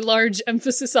oddly large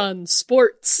emphasis on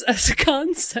sports as a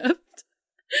concept.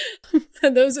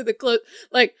 And those are the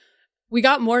we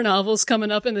got more novels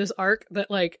coming up in this arc that,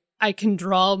 I can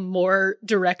draw more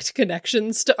direct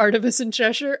connections to Artemis and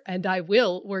Cheshire, and I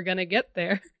will. We're going to get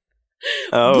there.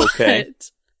 Oh, okay.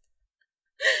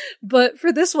 But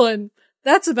for this one,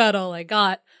 that's about all I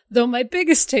got. Though my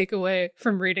biggest takeaway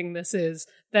from reading this is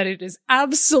that it is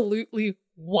absolutely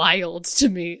wild to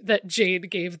me that Jade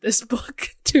gave this book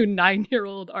to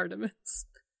 9-year-old Artemis.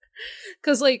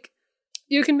 Because,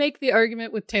 you can make the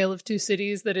argument with Tale of Two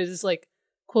Cities that it is,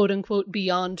 quote unquote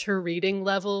beyond her reading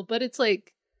level, but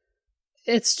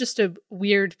it's just a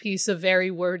weird piece of very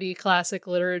wordy classic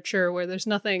literature where there's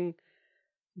nothing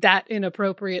that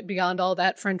inappropriate beyond all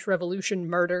that French Revolution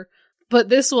murder. But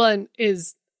this one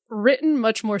is written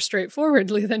much more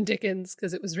straightforwardly than Dickens,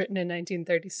 because it was written in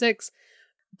 1936,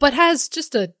 but has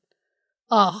just a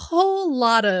whole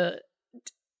lot of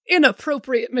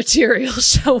inappropriate material,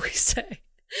 shall we say.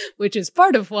 which is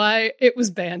part of why it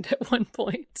was banned at one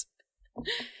point.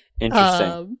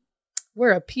 Interesting.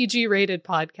 We're a PG rated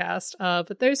podcast,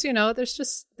 but there's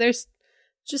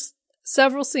just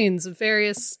several scenes of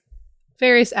various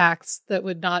acts that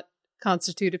would not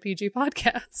constitute a PG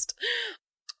podcast.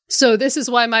 So this is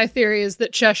why my theory is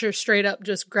that Cheshire straight up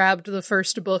just grabbed the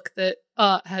first book that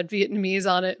had Vietnamese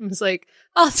on it and was like,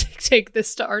 I'll take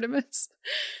this to Artemis.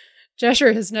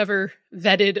 Cheshire has never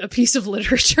vetted a piece of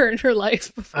literature in her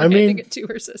life before handing it to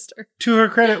her sister. To her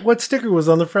credit, what sticker was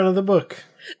on the front of the book?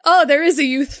 Oh, there is a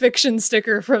youth fiction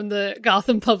sticker from the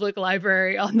Gotham Public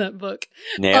Library on that book.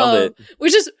 Nailed it.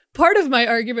 Which is part of my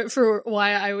argument for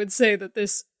why I would say that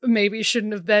this maybe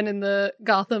shouldn't have been in the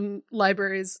Gotham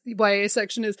Library's YA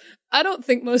section is I don't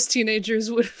think most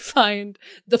teenagers would find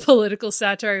the political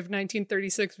satire of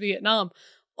 1936 Vietnam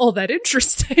all that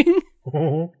interesting.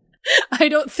 I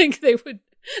don't think they would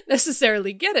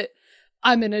necessarily get it.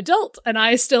 I'm an adult, and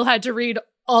I still had to read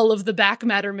all of the back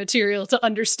matter material to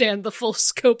understand the full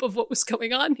scope of what was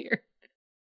going on here.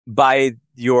 By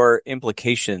your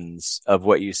implications of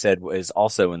what you said is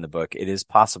also in the book, it is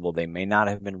possible they may not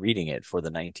have been reading it for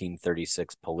the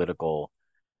 1936 political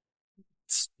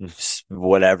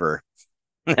whatever.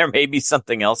 There may be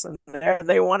something else in there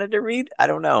they wanted to read. I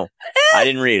don't know. I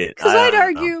didn't read it. Because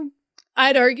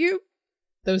I'd argue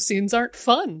those scenes aren't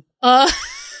fun. Oh,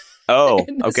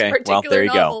 okay. Well, there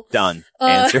you novel. Go. Done.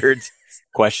 Answered.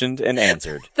 Questioned and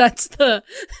answered. That's the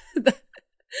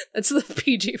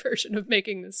PG version of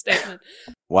making this statement.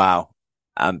 Wow.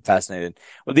 I'm fascinated.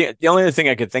 Well, the only other thing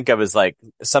I could think of is like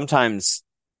sometimes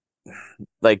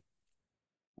like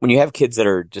when you have kids that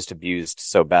are just abused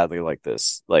so badly like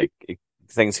this, like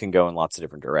things can go in lots of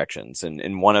different directions.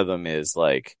 And one of them is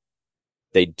like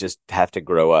they just have to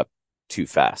grow up too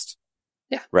fast.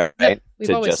 Yeah. Right. Yeah. We've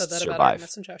to always just said that survive. about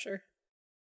Artemis and Cheshire.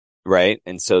 Right.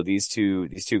 And so these two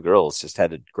girls just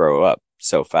had to grow up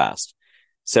so fast.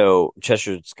 So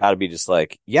Cheshire's got to be just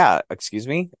like, yeah, excuse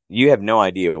me. You have no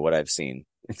idea what I've seen.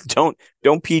 Don't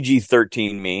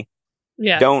PG-13 me.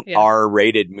 Yeah. Don't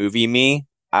R-rated movie me.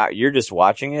 You're just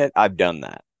watching it. I've done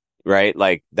that. Right.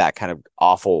 Like that kind of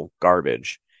awful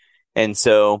garbage. And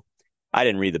so I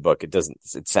didn't read the book.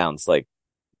 It sounds like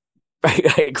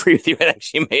I agree with you. It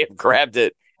actually may have grabbed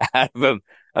it out of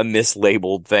a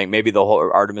mislabeled thing. Maybe the whole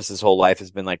Artemis's whole life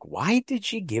has been like, why did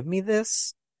she give me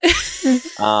this?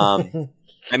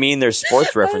 I mean, there's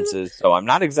sports references, so I'm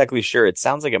not exactly sure. It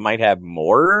sounds like it might have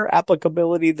more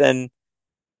applicability than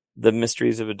the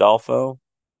Mysteries of Adolfo.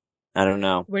 I don't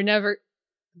know.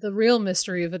 The real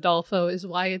mystery of Adolfo is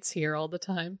why it's here all the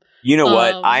time. You know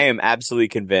what? I am absolutely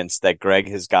convinced that Greg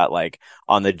has got like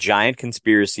on the giant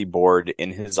conspiracy board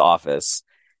in his office.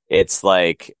 It's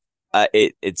like,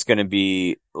 it's going to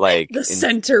be like the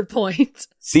center point.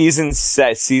 Season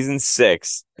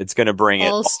 6. It's going to bring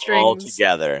all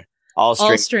together. All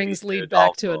strings lead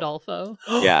back to Adolfo.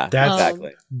 Yeah,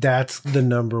 exactly. That's the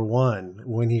number one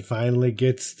when he finally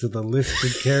gets to the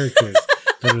listed characters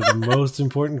that are the most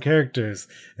important characters,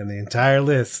 and the entire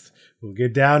list will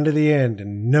get down to the end,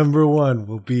 and number one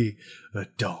will be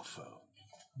Adolfo.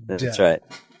 That's right.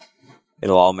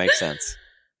 It'll all make sense.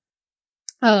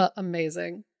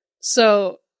 Amazing.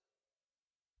 So,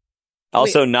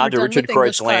 also nod to Richard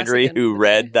Kreutz Landry, who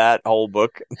read that whole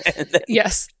book.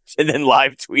 Yes. And then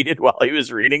live tweeted while he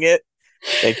was reading it.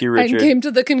 Thank you, Richard. And came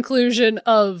to the conclusion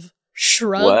of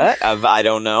shrug. What? I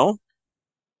don't know.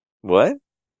 What?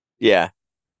 Yeah.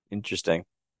 Interesting.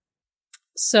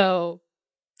 So,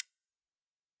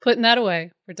 putting that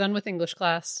away. We're done with English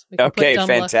class. We can put Dumb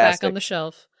Luck back on the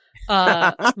shelf.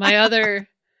 My other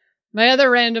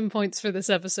random points for this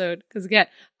episode, because again,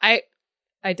 I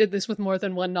did this with more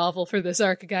than one novel for this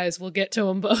arc, guys. We'll get to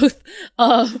them both.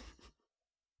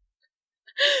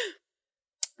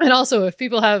 And also,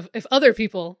 if other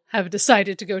people have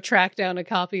decided to go track down a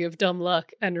copy of Dumb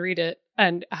Luck and read it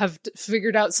and have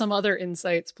figured out some other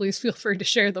insights, please feel free to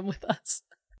share them with us.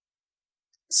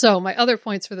 So my other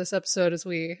points for this episode, as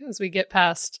we get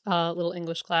past little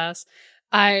English class,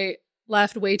 I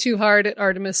laughed way too hard at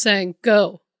Artemis saying,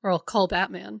 "Go, or I'll call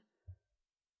Batman."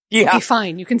 Yeah. Okay,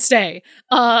 fine, you can stay.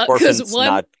 Orphan's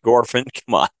not Gorfin.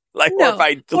 Come on. Like, no,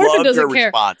 I Orphan loved her care.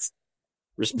 response.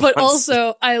 But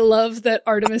also, I love that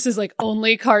Artemis's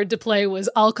only card to play was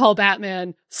 "I'll call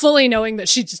Batman," fully knowing that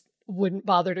she just wouldn't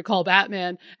bother to call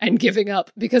Batman and giving up,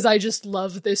 because I just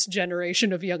love this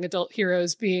generation of young adult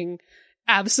heroes being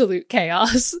absolute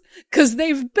chaos, because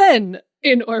they've been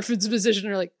in Orphan's position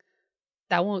and are like,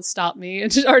 that won't stop me.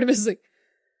 And Artemis is like,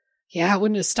 Yeah, it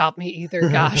wouldn't have stopped me either.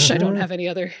 Gosh, I don't have any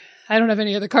other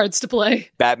cards to play.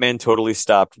 Batman totally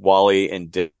stopped Wally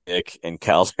and Dick and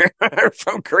Calder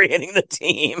from creating the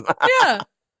team. Yeah.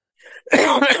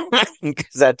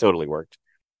 Because that totally worked.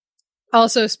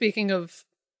 Also, speaking of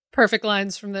perfect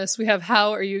lines from this, we have,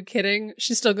 how are you kidding?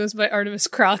 She still goes by Artemis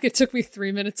Croc. It took me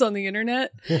 3 minutes on the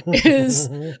internet. It is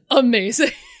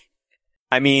amazing.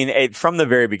 I mean, from the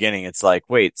very beginning, it's like,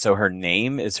 wait, so her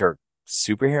name is her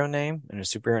superhero name, and her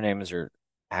superhero name is her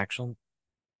actual.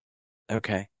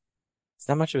 Okay, it's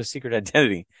not much of a secret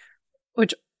identity.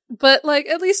 But like,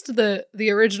 at least the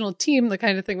original team, the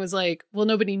kind of thing was like, well,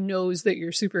 nobody knows that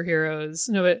you're superheroes.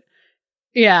 No, but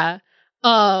yeah,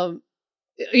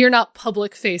 you're not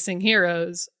public facing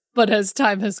heroes. But as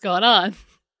time has gone on,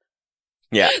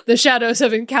 yeah, the shadows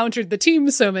have encountered the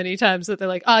team so many times that they're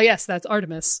like, ah, yes, that's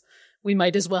Artemis. We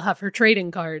might as well have her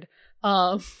trading card.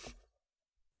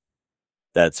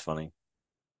 That's funny.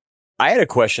 I had a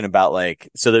question about, like,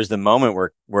 so there's the moment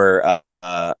where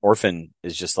Orphan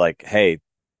is just like, hey,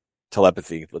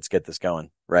 telepathy, let's get this going,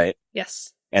 right?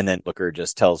 Yes. And then Booker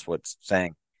just tells what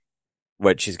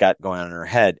she's got going on in her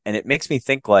head. And it makes me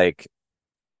think, like,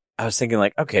 I was thinking,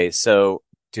 like, okay, so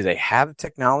do they have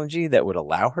technology that would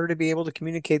allow her to be able to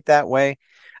communicate that way?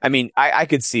 I mean, I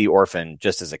could see Orphan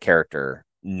just as a character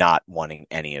not wanting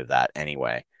any of that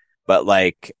anyway. But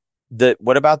like,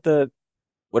 what about the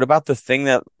thing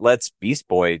that lets Beast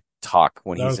Boy talk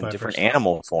when he's in different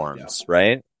animal forms,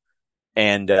 right?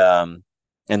 And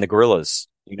the gorillas,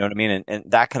 you know what I mean? And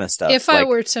that kind of stuff. If I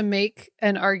were to make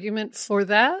an argument for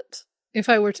that, if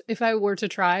I were to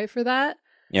try for that,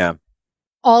 yeah,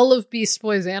 all of Beast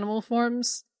Boy's animal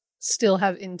forms still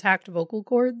have intact vocal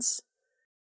cords.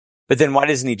 But then why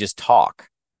doesn't he just talk?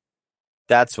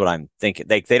 That's what I'm thinking.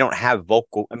 Like, they don't have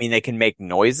vocal. I mean, they can make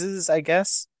noises, I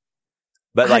guess.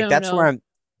 But like, that's where I'm,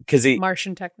 because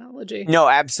Martian technology. No,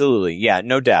 absolutely, yeah,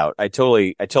 no doubt. I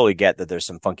totally get that there's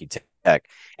some funky tech,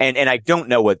 and I don't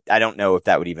know if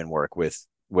that would even work with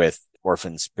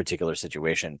Orphan's particular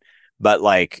situation. But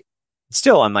like,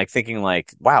 still, I'm like thinking,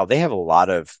 like, wow, they have a lot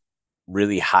of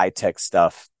really high tech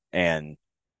stuff and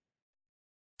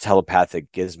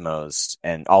telepathic gizmos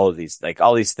and all of these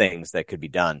things that could be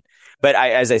done. But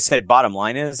as I said, bottom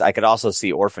line is, I could also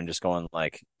see Orphan just going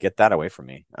like, get that away from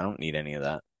me. I don't need any of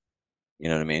that. You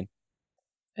know what I mean?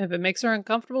 If it makes her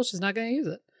uncomfortable, she's not going to use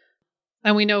it.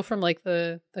 And we know from like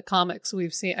the comics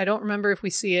we've seen, I don't remember if we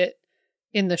see it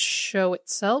in the show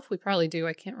itself. We probably do.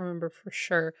 I can't remember for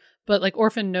sure. But like,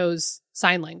 Orphan knows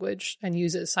sign language and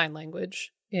uses sign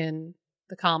language in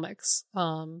the comics.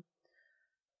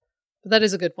 But that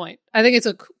is a good point. I think it's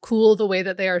cool the way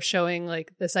that they are showing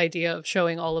like this idea of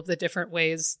showing all of the different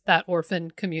ways that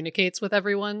Orphan communicates with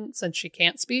everyone since she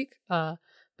can't speak. But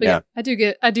yeah, I do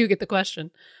get the question.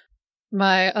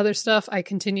 My other stuff, I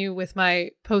continue with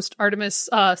my post Artemis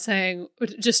saying,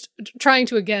 just trying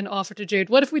to again offer to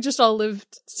Jade, what if we just all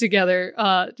lived together,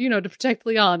 to protect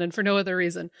Leon and for no other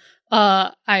reason?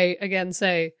 I again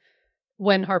say,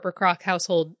 when Harper Croc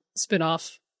household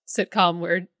spinoff sitcom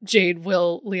where Jade,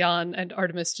 Will, Leon, and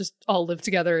Artemis just all live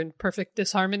together in perfect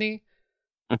disharmony.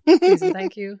 Please and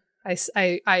thank you.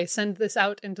 I send this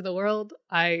out into the world.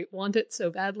 I want it so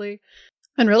badly.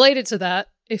 And related to that,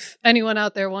 if anyone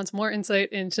out there wants more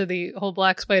insight into the whole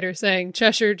Black Spider saying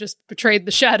Cheshire just betrayed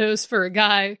the shadows for a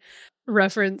guy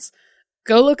reference,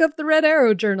 go look up the Red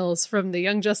Arrow journals from the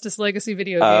Young Justice Legacy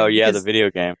video game. Oh yeah, the video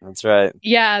game. That's right.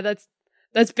 Yeah,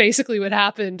 that's basically what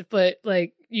happened, but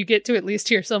like, you get to at least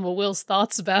hear some of Will's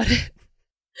thoughts about it.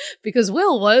 Because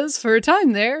Will was, for a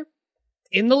time there,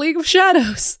 in the League of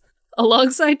Shadows,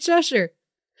 alongside Cheshire.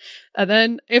 And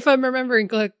then, if I'm remembering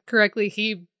correctly,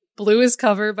 he blew his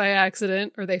cover by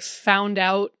accident, or they found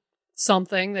out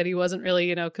something that he wasn't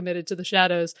really, committed to the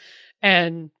shadows.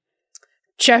 And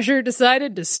Cheshire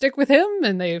decided to stick with him,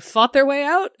 and they fought their way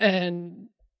out, and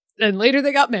later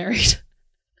they got married.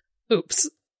 Oops.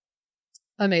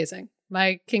 Amazing.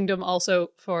 My kingdom also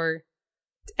for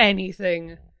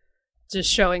anything, just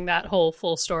showing that whole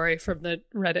full story from the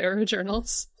Red Arrow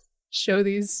journals. Show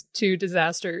these two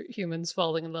disaster humans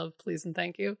falling in love, please and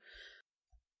thank you.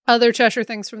 Other Cheshire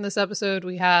things from this episode,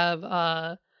 we have,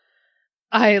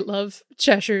 I love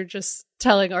Cheshire just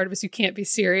telling Artemis, you can't be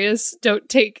serious. Don't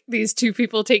take these two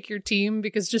people, take your team,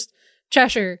 because just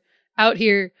Cheshire out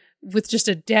here with just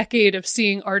a decade of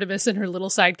seeing Artemis and her little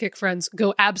sidekick friends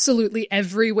go absolutely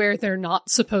everywhere they're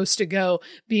not supposed to go,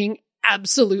 being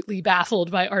absolutely baffled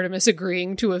by Artemis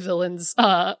agreeing to a villain's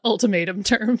ultimatum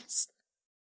terms.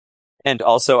 And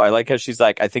also, I like how she's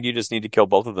like, I think you just need to kill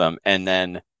both of them. And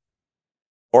then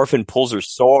Orphan pulls her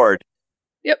sword.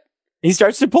 Yep. He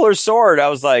starts to pull her sword. I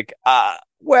was like,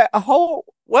 What? Hold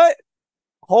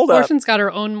up. Orphan's got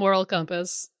her own moral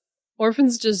compass.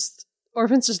 Orphan's just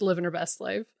living her best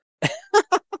life.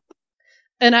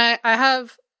 And I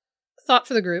have thought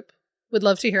for the group. Would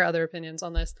love to hear other opinions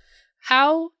on this.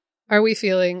 How are we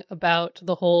feeling about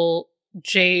the whole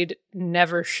Jade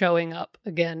never showing up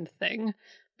again thing?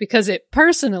 Because it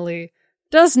personally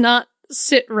does not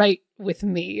sit right with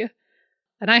me.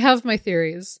 And I have my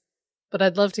theories, but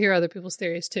I'd love to hear other people's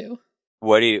theories too.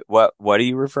 What are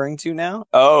you referring to now?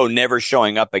 Oh, never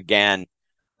showing up again.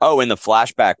 Oh, in the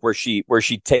flashback where she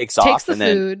takes off the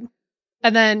food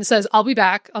and then says, I'll be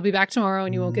back tomorrow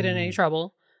and you won't get in any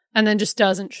trouble. And then just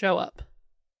doesn't show up.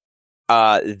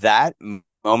 That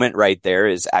moment right there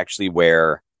is actually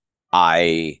where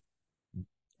I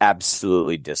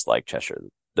absolutely dislike Cheshire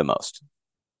the most.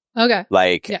 Okay.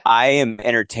 I am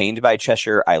entertained by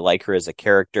Cheshire. I like her as a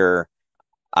character.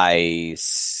 I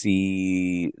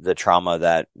see the trauma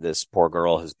that this poor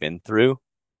girl has been through.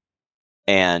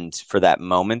 And for that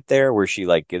moment there where she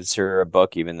gives her a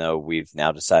book, even though we've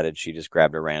now decided she just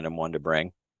grabbed a random one to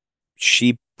bring,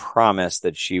 she promised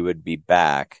that she would be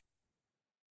back.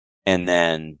 And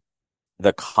then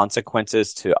the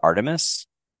consequences to Artemis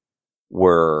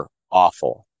were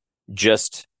awful,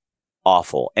 just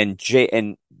awful. And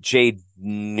Jade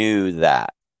knew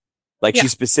that. She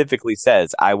specifically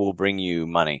says, I will bring you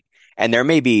money. And there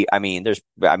may be,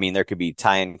 there could be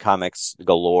tie-in comics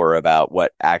galore about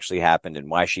what actually happened and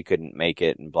why she couldn't make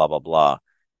it and blah, blah, blah.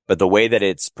 But the way that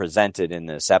it's presented in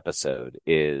this episode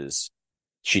is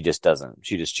she just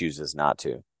chooses not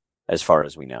to, as far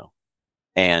as we know.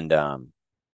 And,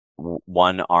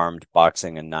 one-armed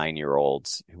boxing a 9-year-old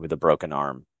with a broken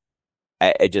arm.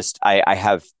 I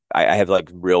have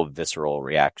real visceral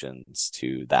reactions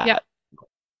to that. Yeah.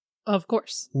 Of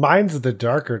course. Mine's the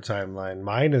darker timeline.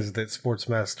 Mine is that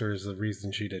Sportsmaster is the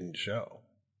reason she didn't show,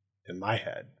 in my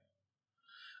head.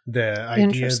 The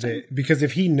idea that, because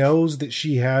if he knows that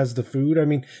she has the food,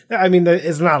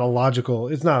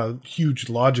 it's not a huge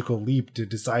logical leap to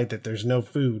decide that there's no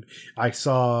food. I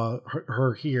saw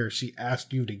her here. She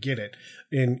asked you to get it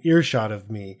in earshot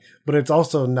of me, but it's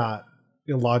also not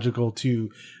illogical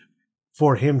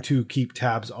for him to keep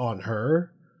tabs on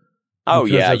her. Oh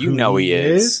yeah, he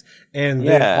is. And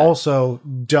then also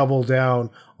double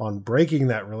down on breaking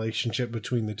that relationship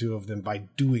between the two of them by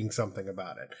doing something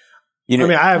about it.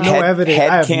 I have no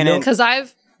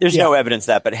evidence. There's no evidence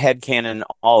that, but headcanon,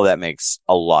 all of that makes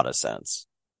a lot of sense.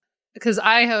 Because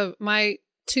I have my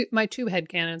two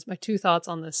headcanons, my two thoughts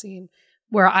on this scene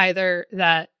were either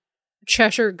that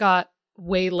Cheshire got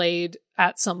waylaid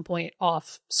at some point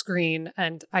off screen,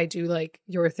 and I do like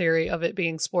your theory of it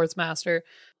being Sportsmaster,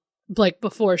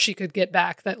 before she could get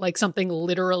back, that something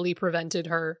literally prevented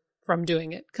her from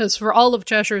doing it. Because for all of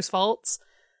Cheshire's faults,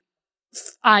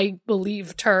 I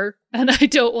believed her, and I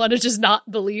don't want to just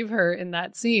not believe her in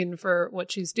that scene for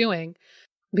what she's doing,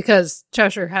 because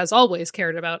Cheshire has always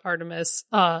cared about Artemis.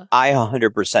 I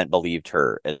 100% believed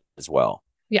her as well.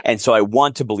 Yeah. And so I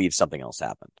want to believe something else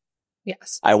happened.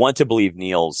 Yes. I want to believe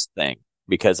Neil's thing,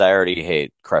 because I already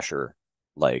hate Crusher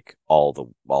all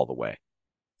the way.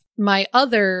 My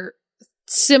other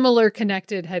similar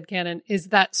connected headcanon is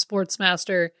that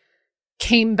Sportsmaster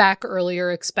came back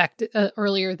earlier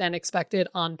than expected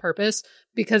on purpose,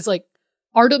 because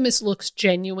Artemis looks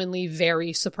genuinely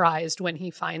very surprised when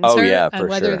he finds her. Yeah, and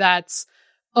whether that's,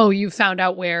 you found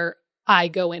out where I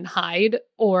go and hide,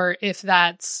 or if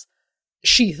that's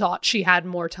she thought she had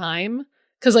more time.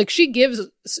 Because she gives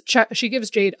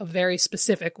Jade a very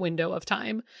specific window of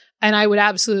time, and I would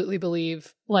absolutely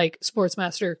believe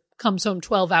Sportsmaster comes home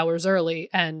 12 hours early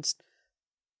and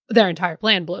their entire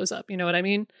plan blows up. You know what I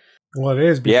mean? Well, it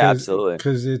is absolutely,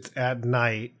 because it's at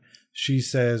night. She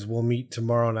says we'll meet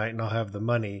tomorrow night and I'll have the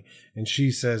money, and she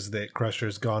says that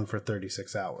Crusher's gone for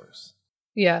 36 hours.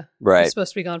 Yeah, right. He's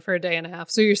supposed to be gone for a day and a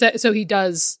half. So you're so he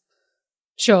does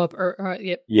show up.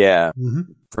 Yep. Yeah,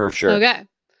 for sure. Okay.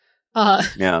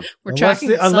 Yeah. We're tracking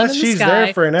the sun unless in the she's sky,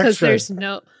 there for an extra. There's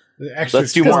no.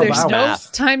 Let's do more there's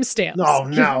math. No timestamps. No.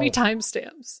 Give me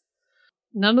timestamps.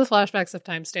 None of the flashbacks have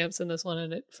timestamps in this one,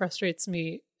 and it frustrates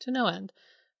me to no end.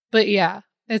 But yeah,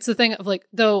 it's the thing of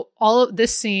though all of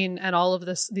this scene and all of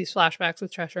these flashbacks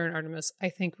with Cheshire and Artemis, I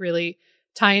think really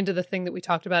tie into the thing that we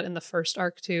talked about in the first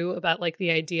arc too, about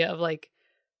the idea of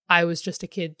I was just a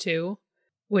kid too,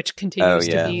 which continues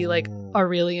to be a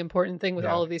really important thing with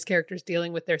all of these characters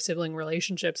dealing with their sibling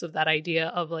relationships, of that idea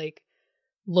of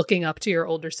looking up to your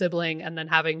older sibling and then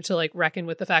having to reckon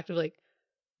with the fact of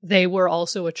they were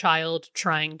also a child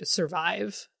trying to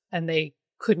survive and they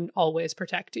couldn't always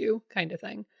protect you, kind of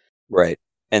thing. Right.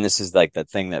 And this is that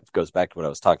thing that goes back to what I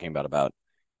was talking about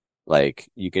Like,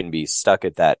 you can be stuck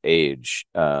at that age,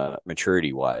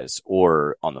 maturity wise,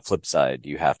 or on the flip side,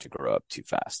 you have to grow up too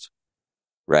fast.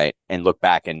 Right. And look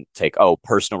back and take,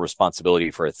 personal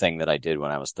responsibility for a thing that I did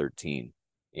when I was 13,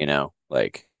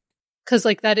 like. Because,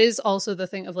 like, that is also the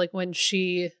thing of, like, when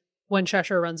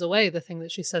Cheshire runs away, the thing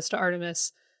that she says to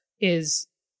Artemis is,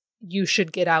 you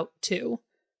should get out too.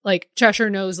 Like,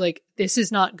 Cheshire knows, like, this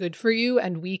is not good for you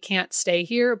and we can't stay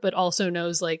here, but also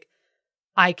knows, like,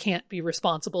 I can't be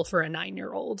responsible for a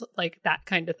 9-year-old, like that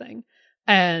kind of thing.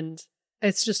 And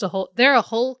it's just they're a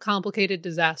whole complicated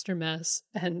disaster mess,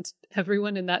 and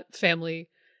everyone in that family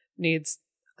needs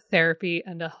therapy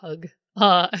and a hug,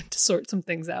 and to sort some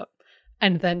things out,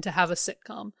 and then to have a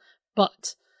sitcom.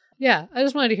 But yeah, I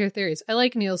just wanted to hear theories. I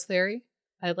like Neil's theory.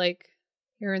 I like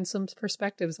hearing some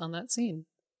perspectives on that scene.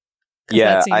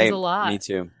 Yeah, that scene is a lot. Me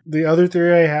too. The other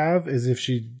theory I have is if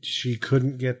she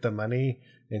couldn't get the money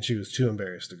and she was too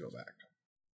embarrassed to go back.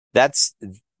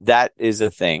 That is a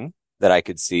thing that I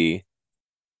could see.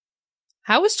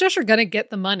 How is Cheshire going to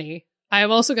get the money? I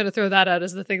am also going to throw that out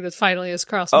as the thing that finally has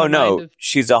crossed my mind. Oh, no,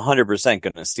 she's 100%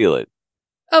 going to steal it.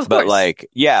 Of course. But like,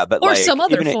 yeah, but or like. some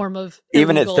other form of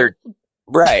even illegal... at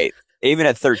Right. Even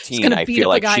at 13, I feel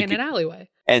like she she could... in an alleyway.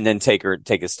 And then take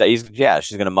a step. Yeah,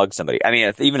 she's going to mug somebody. I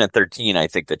mean, even at 13, I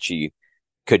think that she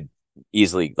could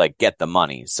easily like get the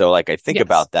money. So like, I think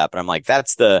about that, but I'm like,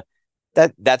 that's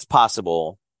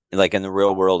possible. Like in the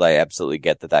real world, I absolutely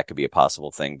get that could be a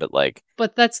possible thing,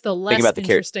 but that's the less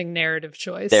interesting narrative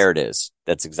choice. There it is.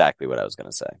 That's exactly what I was going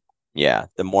to say. Yeah.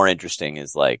 The more interesting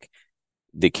is like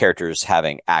all the characters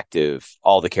having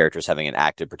an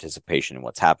active participation in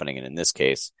what's happening. And in this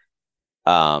case,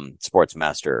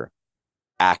 Sportsmaster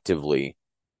actively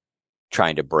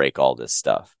trying to break all this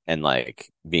stuff and like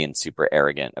being super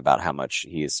arrogant about how much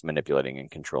he's manipulating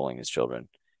and controlling his children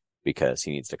because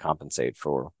he needs to compensate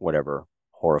for whatever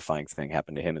horrifying thing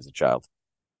happened to him as a child.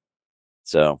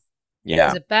 So, yeah.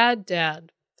 He's a bad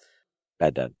dad.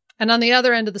 Bad dad. And on the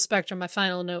other end of the spectrum, my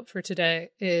final note for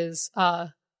today is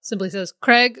simply says,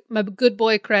 Craig, my good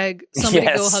boy Craig, somebody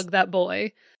go hug that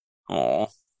boy. Aww.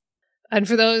 And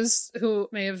for those who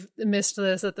may have missed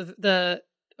this, at the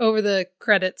over the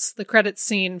credits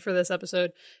scene for this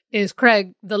episode is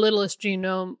Craig, the littlest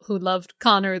genome who loved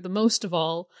Connor the most of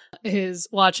all, is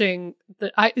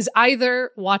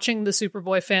either watching the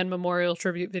Superboy fan memorial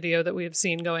tribute video that we have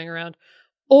seen going around,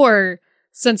 or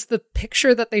since the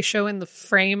picture that they show in the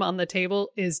frame on the table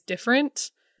is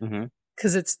different,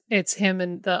 because it's him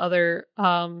and the other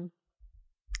the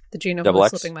genome who is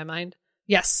slipping my mind.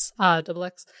 Yes, double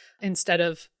X, instead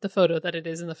of the photo that it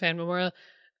is in the fan memorial.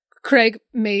 Craig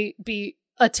may be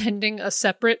attending a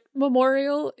separate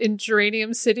memorial in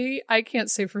Geranium City. I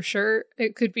can't say for sure.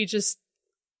 It could be just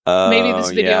maybe this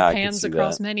video pans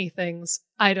across many things.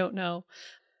 I don't know.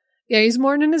 Yeah, he's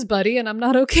mourning his buddy, and I'm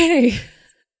not okay.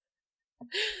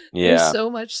 There's so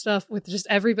much stuff with just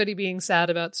everybody being sad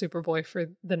about Superboy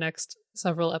for the next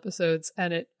several episodes,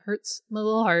 and it hurts my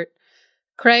little heart.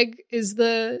 Craig is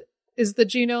the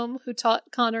genome who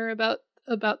taught Connor about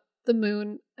the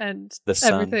moon and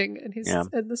everything, and he's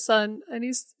and the sun, and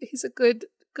he's a good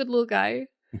little guy.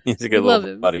 He's a good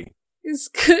little buddy. He's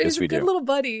good. He's a good little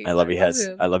buddy. I love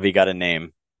he got a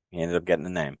name. He ended up getting a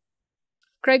name.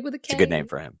 Craig with a K. It's a good name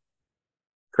for him.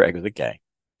 Craig with a K.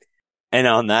 And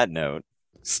on that note,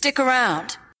 stick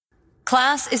around.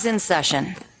 Class is in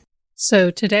session.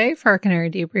 So today for our Canary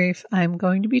Debrief, I'm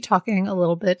going to be talking a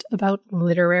little bit about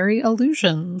literary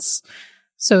allusions.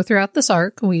 So throughout this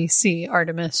arc, we see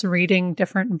Artemis reading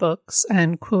different books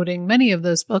and quoting many of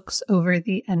those books over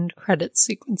the end credits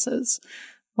sequences.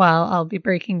 While I'll be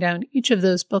breaking down each of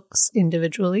those books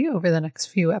individually over the next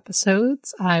few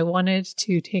episodes, I wanted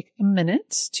to take a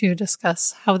minute to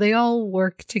discuss how they all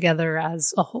work together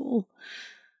as a whole.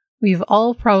 We've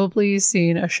all probably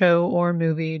seen a show or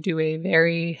movie do a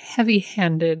very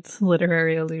heavy-handed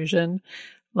literary allusion,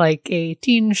 like a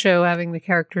teen show having the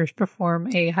characters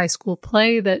perform a high school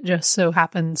play that just so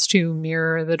happens to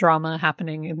mirror the drama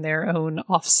happening in their own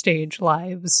offstage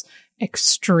lives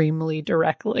extremely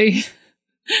directly.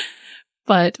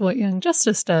 But what Young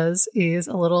Justice does is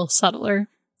a little subtler.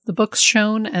 The books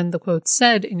shown and the quotes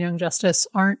said in Young Justice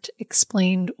aren't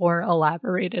explained or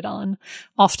elaborated on.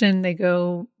 Often they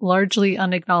go largely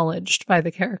unacknowledged by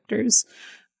the characters.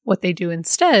 What they do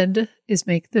instead is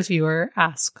make the viewer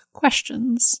ask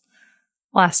questions.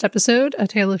 Last episode, A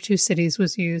Tale of Two Cities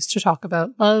was used to talk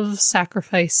about love,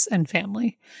 sacrifice, and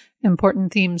family.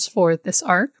 Important themes for this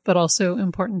arc, but also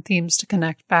important themes to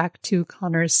connect back to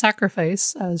Connor's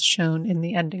sacrifice as shown in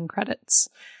the ending credits.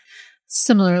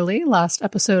 Similarly, last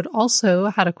episode also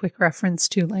had a quick reference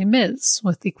to Les Mis,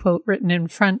 with the quote written in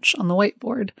French on the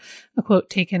whiteboard, a quote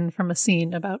taken from a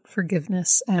scene about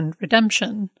forgiveness and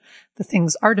redemption, the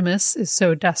things Artemis is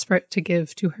so desperate to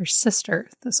give to her sister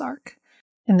this arc.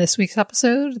 In this week's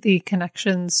episode, the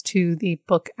connections to the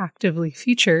book actively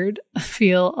featured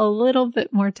feel a little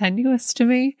bit more tenuous to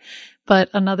me, but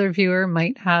another viewer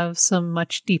might have some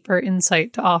much deeper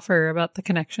insight to offer about the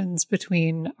connections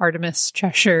between Artemis,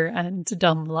 Cheshire, and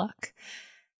Dumb Luck.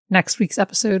 Next week's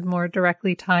episode more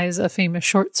directly ties a famous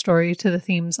short story to the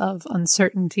themes of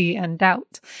uncertainty and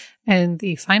doubt, and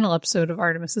the final episode of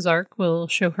Artemis's arc will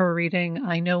show her reading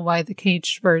I Know Why the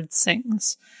Caged Bird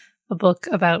Sings, a book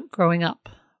about growing up,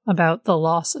 about the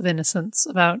loss of innocence,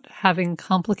 about having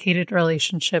complicated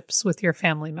relationships with your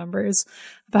family members,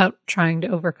 about trying to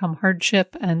overcome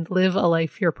hardship and live a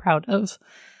life you're proud of.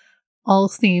 All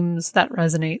themes that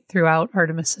resonate throughout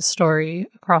Artemis's story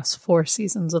across 4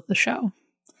 seasons of the show.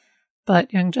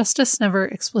 But Young Justice never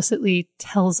explicitly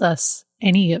tells us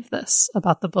any of this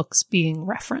about the books being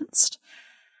referenced.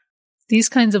 These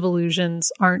kinds of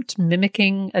allusions aren't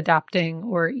mimicking, adapting,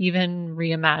 or even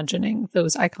reimagining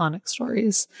those iconic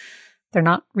stories. They're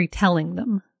not retelling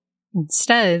them.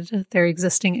 Instead, they're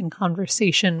existing in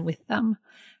conversation with them,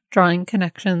 drawing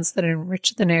connections that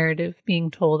enrich the narrative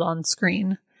being told on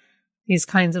screen. These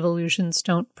kinds of allusions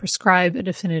don't prescribe a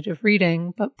definitive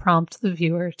reading, but prompt the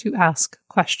viewer to ask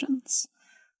questions.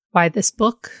 Why this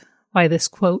book? Why this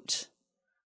quote?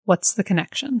 What's the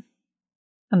connection?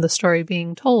 And the story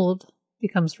being told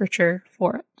becomes richer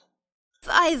for it.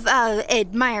 I've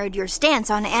admired your stance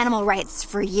on animal rights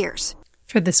for years.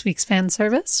 For this week's fan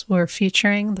service, we're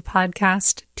featuring the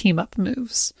podcast Team Up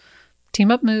Moves.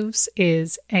 Team Up Moves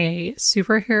is a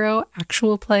superhero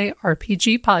actual play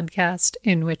RPG podcast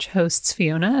in which hosts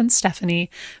Fiona and Stephanie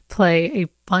play a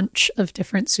bunch of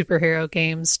different superhero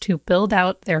games to build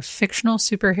out their fictional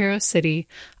superhero city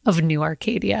of New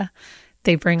Arcadia.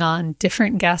 They bring on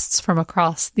different guests from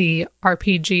across the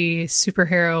RPG,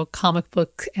 superhero, comic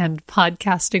book, and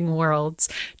podcasting worlds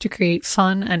to create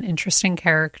fun and interesting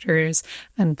characters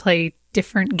and play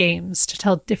different games to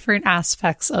tell different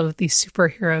aspects of the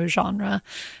superhero genre.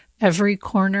 Every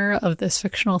corner of this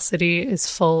fictional city is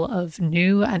full of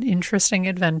new and interesting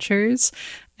adventures,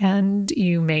 and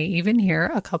you may even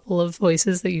hear a couple of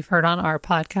voices that you've heard on our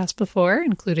podcast before,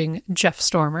 including Jeff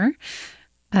Stormer.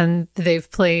 And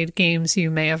they've played games you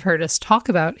may have heard us talk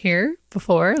about here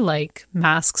before, like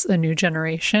Masks: A New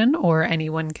Generation or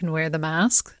Anyone Can Wear the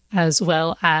Mask, as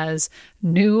well as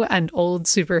new and old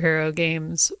superhero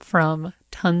games from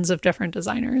tons of different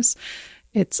designers.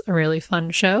 It's a really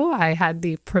fun show. I had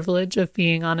the privilege of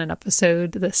being on an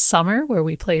episode this summer where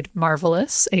we played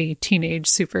Marvelous, a teenage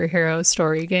superhero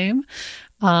story game.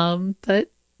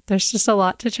 But there's just a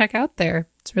lot to check out there.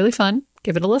 It's really fun.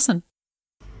 Give it a listen.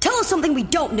 Tell us something we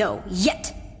don't know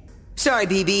yet. Sorry,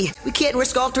 BB. We can't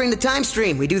risk altering the time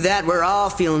stream. We do that, we're all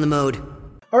feeling the mode.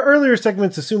 Our earlier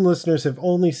segments assume listeners have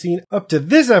only seen up to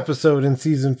this episode in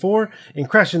Season 4. In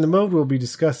Crashing the Mode, we'll be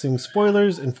discussing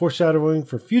spoilers and foreshadowing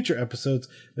for future episodes,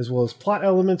 as well as plot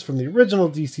elements from the original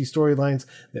DC storylines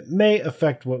that may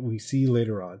affect what we see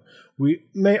later on. We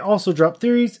may also drop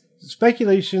theories,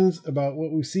 speculations about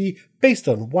what we see based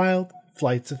on wild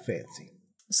flights of fancy.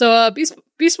 So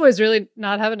Beast Boy's really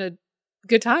not having a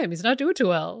good time. He's not doing too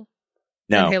well.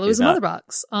 No, and Halo's a mother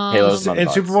box. Halo's And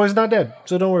Superboy's not dead,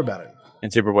 so don't worry about it.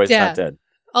 And Superboy's not dead.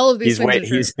 All of these things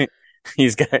are true.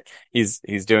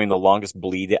 He's doing the longest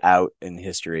bleed out in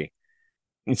history.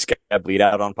 He's got to bleed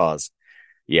out on pause.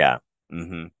 Yeah.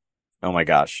 Mm-hmm. Oh my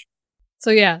gosh. So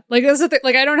yeah, like that's the thing.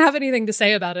 Like I don't have anything to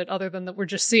say about it other than that we're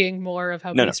just seeing more of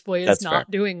how Beast Boy is not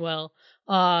doing well.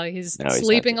 He's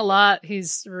sleeping a lot.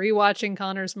 He's rewatching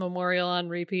Connor's Memorial on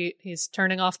repeat. He's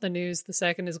turning off the news the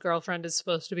second his girlfriend is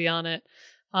supposed to be on it.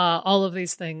 All of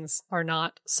these things are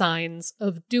not signs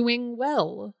of doing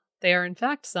well. They are in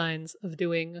fact signs of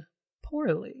doing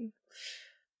poorly.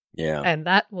 Yeah. And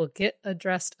that will get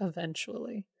addressed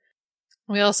eventually.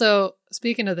 We also,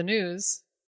 speaking of the news.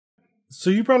 So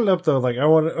you brought it up though, like I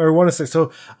want to say,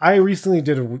 so I recently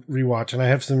did a rewatch and I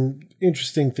have some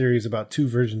interesting theories about 2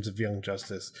 versions of Young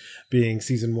Justice, being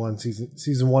season 1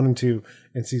 and 2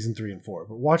 and season 3 and 4.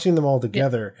 But watching them all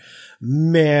together,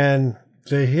 man,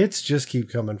 the hits just keep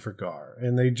coming for Gar,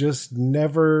 and they just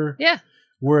never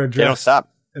were addressed. They don't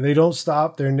stop. They don't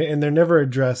stop. They're never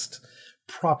addressed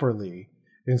properly.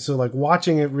 And so like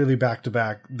watching it really back to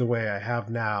back the way I have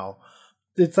now,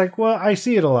 it's like, well, I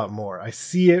see it a lot more. I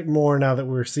see it more now that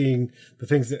we're seeing the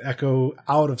things that echo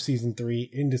out of season 3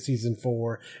 into season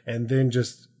 4, and then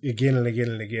just again and again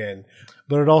and again.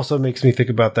 But it also makes me think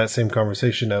about that same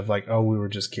conversation of like, oh, we were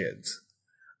just kids.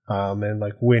 And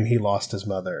like when he lost his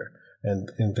mother and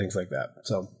things like that.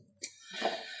 So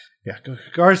yeah,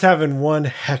 Gar's having one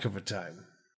heck of a time.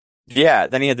 Yeah,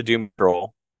 then he had the doom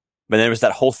patrol. But then there was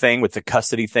that whole thing with the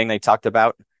custody thing they talked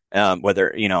about,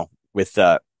 whether, with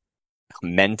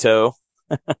Mento.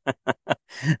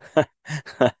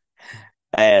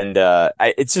 And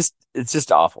it's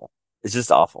just awful. It's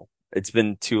just awful. It's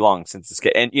been too long since this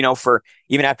kid. And, even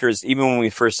when we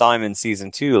first saw him in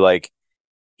season 2, like,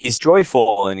 he's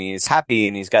joyful and he's happy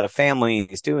and he's got a family and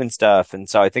he's doing stuff. And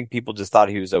so I think people just thought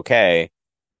he was okay.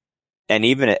 And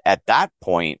even at that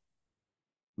point,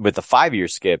 with the 5-year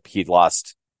skip, he'd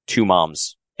lost 2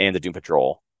 moms and the Doom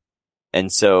Patrol.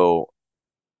 And so,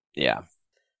 yeah.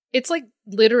 It's like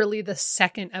literally the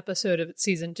second episode of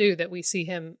season 2 that we see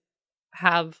him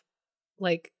have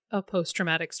like a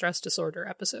post-traumatic stress disorder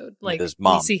episode. Like his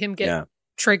mom. We see him get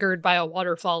triggered by a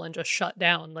waterfall and just shut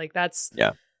down. Like that's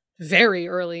very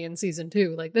early in season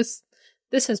 2. Like this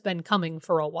has been coming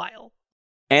for a while.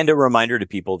 And a reminder to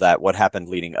people that what happened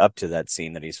leading up to that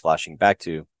scene that he's flashing back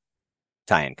to,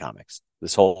 tie-in comics.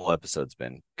 This whole episode's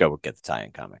been go get the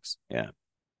tie-in comics. Yeah,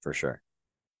 for sure.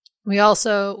 We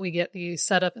get the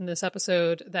setup in this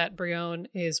episode that Brion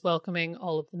is welcoming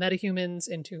all of the metahumans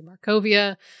into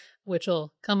Markovia, which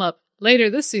will come up later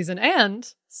this season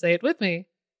and, say it with me,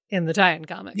 in the tie-in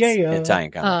comics. Yeah. In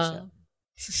tie-in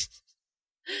comics,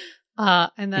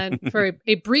 and then for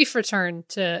a brief return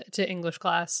to English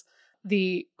class,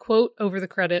 the quote over the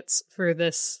credits for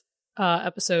this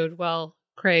episode while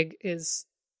Craig is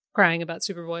crying about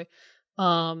Superboy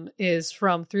is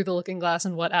from Through the Looking Glass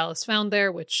and What Alice Found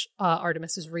There, which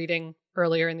Artemis is reading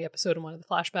earlier in the episode in one of the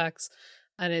flashbacks.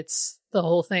 And it's the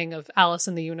whole thing of Alice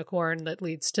and the unicorn that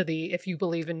leads to the if you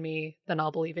believe in me, then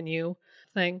I'll believe in you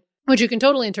thing. Which you can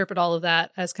totally interpret all of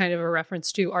that as kind of a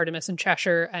reference to Artemis and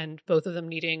Cheshire and both of them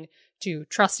needing to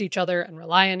trust each other and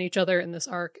rely on each other in this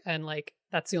arc. And like,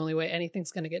 that's the only way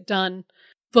anything's going to get done.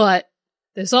 But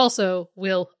this also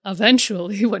will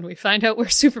eventually, when we find out where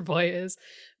Superboy is,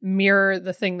 mirror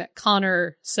the thing that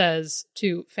Connor says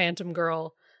to Phantom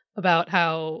Girl about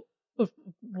how,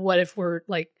 what if we're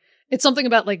like, it's something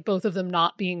about like both of them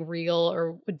not being real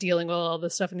or dealing with all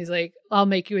this stuff. And he's like, I'll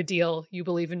make you a deal. You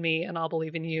believe in me and I'll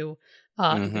believe in you.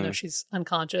 Even though she's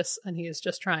unconscious and he is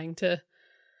just trying to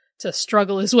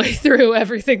struggle his way through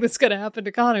everything that's going to happen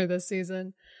to Connor this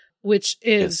season, which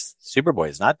is Superboy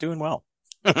is not doing well.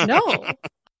 No.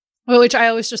 Well, which I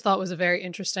always just thought was a very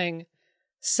interesting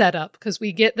setup because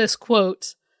we get this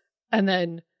quote and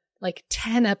then like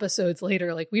 10 episodes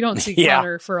later, like we don't see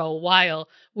Connor for a while.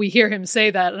 We hear him say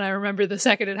that. And I remember the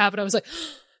second it happened, I was like,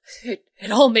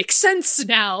 it all makes sense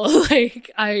now.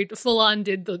 Like I full on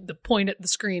did the point at the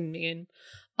screen mean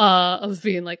of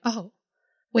being like, oh,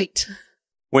 wait.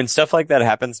 When stuff like that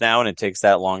happens now and it takes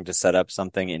that long to set up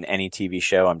something in any TV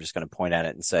show, I'm just going to point at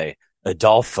it and say,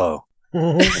 Adolfo.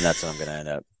 And that's what I'm going to end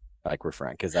up like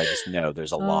referring because I just know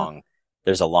there's a long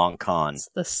con. It's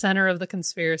the center of the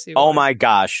conspiracy. Oh my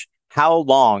gosh. How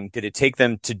long did it take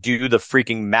them to do the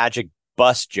freaking magic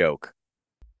bus joke?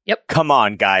 Yep. Come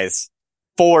on, guys.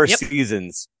 4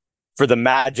 seasons for the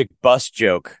magic bus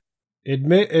joke.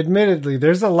 Admittedly,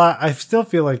 there's a lot. I still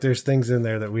feel like there's things in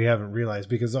there that we haven't realized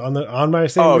because on my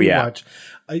same rewatch,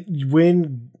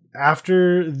 when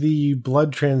after the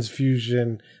blood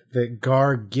transfusion that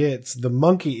Gar gets, the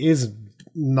monkey is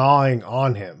gnawing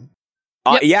on him.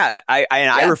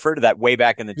 I refer to that way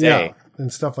back in the day.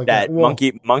 And stuff like that.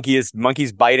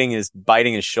 Monkey's biting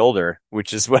his shoulder,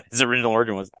 which is what his original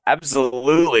origin was.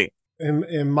 Absolutely.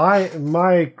 And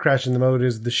my crash in the mode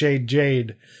is the Shade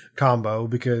Jade combo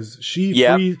because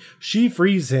she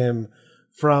frees him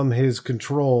from his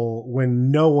control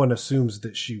when no one assumes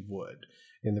that she would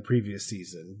in the previous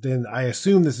season. Then I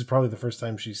assume this is probably the first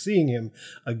time she's seeing him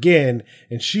again,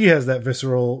 and she has that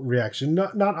visceral reaction,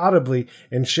 not audibly,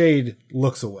 and Shade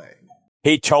looks away.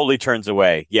 He totally turns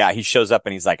away. Yeah, he shows up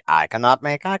and he's like, I cannot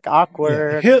make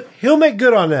awkward. Yeah, he'll make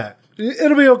good on that.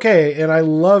 It'll be okay. And I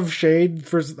love Shade.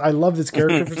 I love this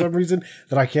character for some reason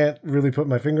that I can't really put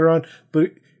my finger on,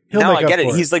 but he'll make up for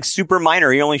it. He's like super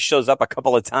minor. He only shows up a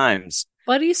couple of times.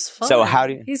 But he's fun. So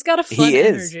he's got a fun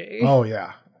energy. Oh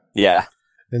yeah. Yeah.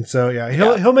 And so,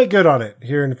 he'll make good on it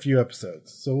here in a few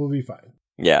episodes. So we'll be fine.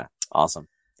 Yeah. Awesome.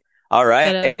 All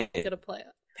right. Get a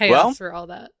payoff for all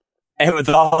that. And with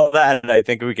all that, I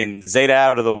think we can Zeta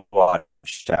out of the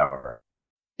watchtower.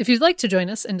 If you'd like to join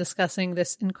us in discussing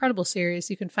this incredible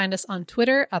series, you can find us on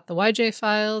Twitter at the YJ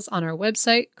Files, on our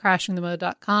website,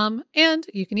 crashingthemode.com, and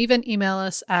you can even email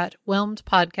us at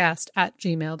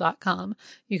whelmedpodcast@gmail.com.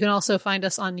 You can also find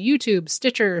us on YouTube,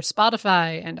 Stitcher,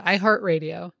 Spotify, and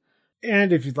iHeartRadio.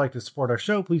 And if you'd like to support our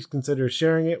show, please consider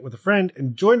sharing it with a friend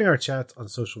and joining our chats on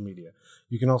social media.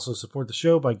 You can also support the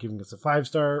show by giving us a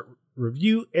 5-star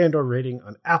review and or rating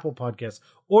on Apple Podcasts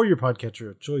or your podcatcher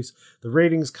of choice. The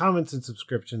ratings, comments, and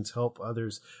subscriptions help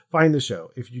others find the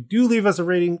show. If you do leave us a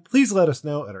rating, please let us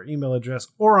know at our email address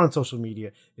or on social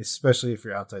media, especially if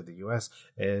you're outside the US,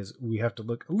 as we have to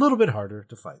look a little bit harder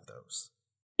to find those.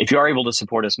 If you are able to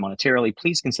support us monetarily,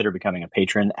 please consider becoming a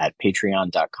patron at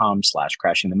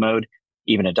patreon.com/crashingthemode.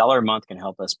 Even $1 a month can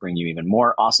help us bring you even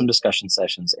more awesome discussion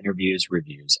sessions, interviews,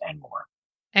 reviews, and more.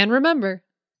 And remember,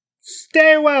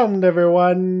 stay whelmed,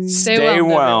 everyone. Stay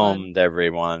whelmed,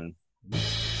 everyone.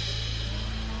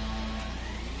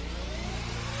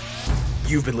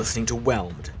 You've been listening to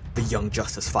Whelmed, the Young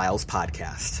Justice Files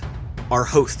podcast. Our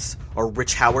hosts are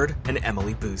Rich Howard and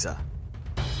Emily Booza.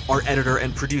 Our editor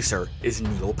and producer is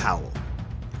Neil Powell.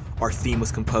 Our theme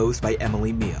was composed by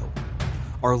Emily Mio.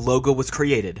 Our logo was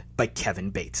created by Kevin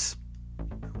Bates.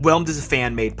 Whelmed is a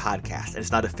fan-made podcast and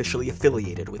is not officially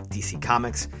affiliated with DC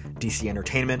Comics, DC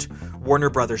Entertainment, Warner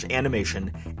Brothers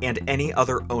Animation, and any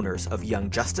other owners of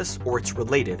Young Justice or its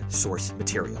related source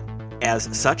material. As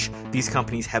such, these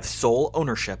companies have sole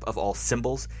ownership of all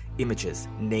symbols, images,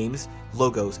 names,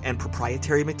 logos, and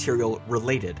proprietary material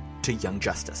related to Young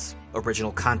Justice.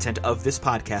 Original content of this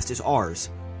podcast is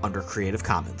ours under Creative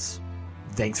Commons.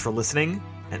 Thanks for listening,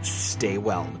 and stay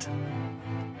whelmed.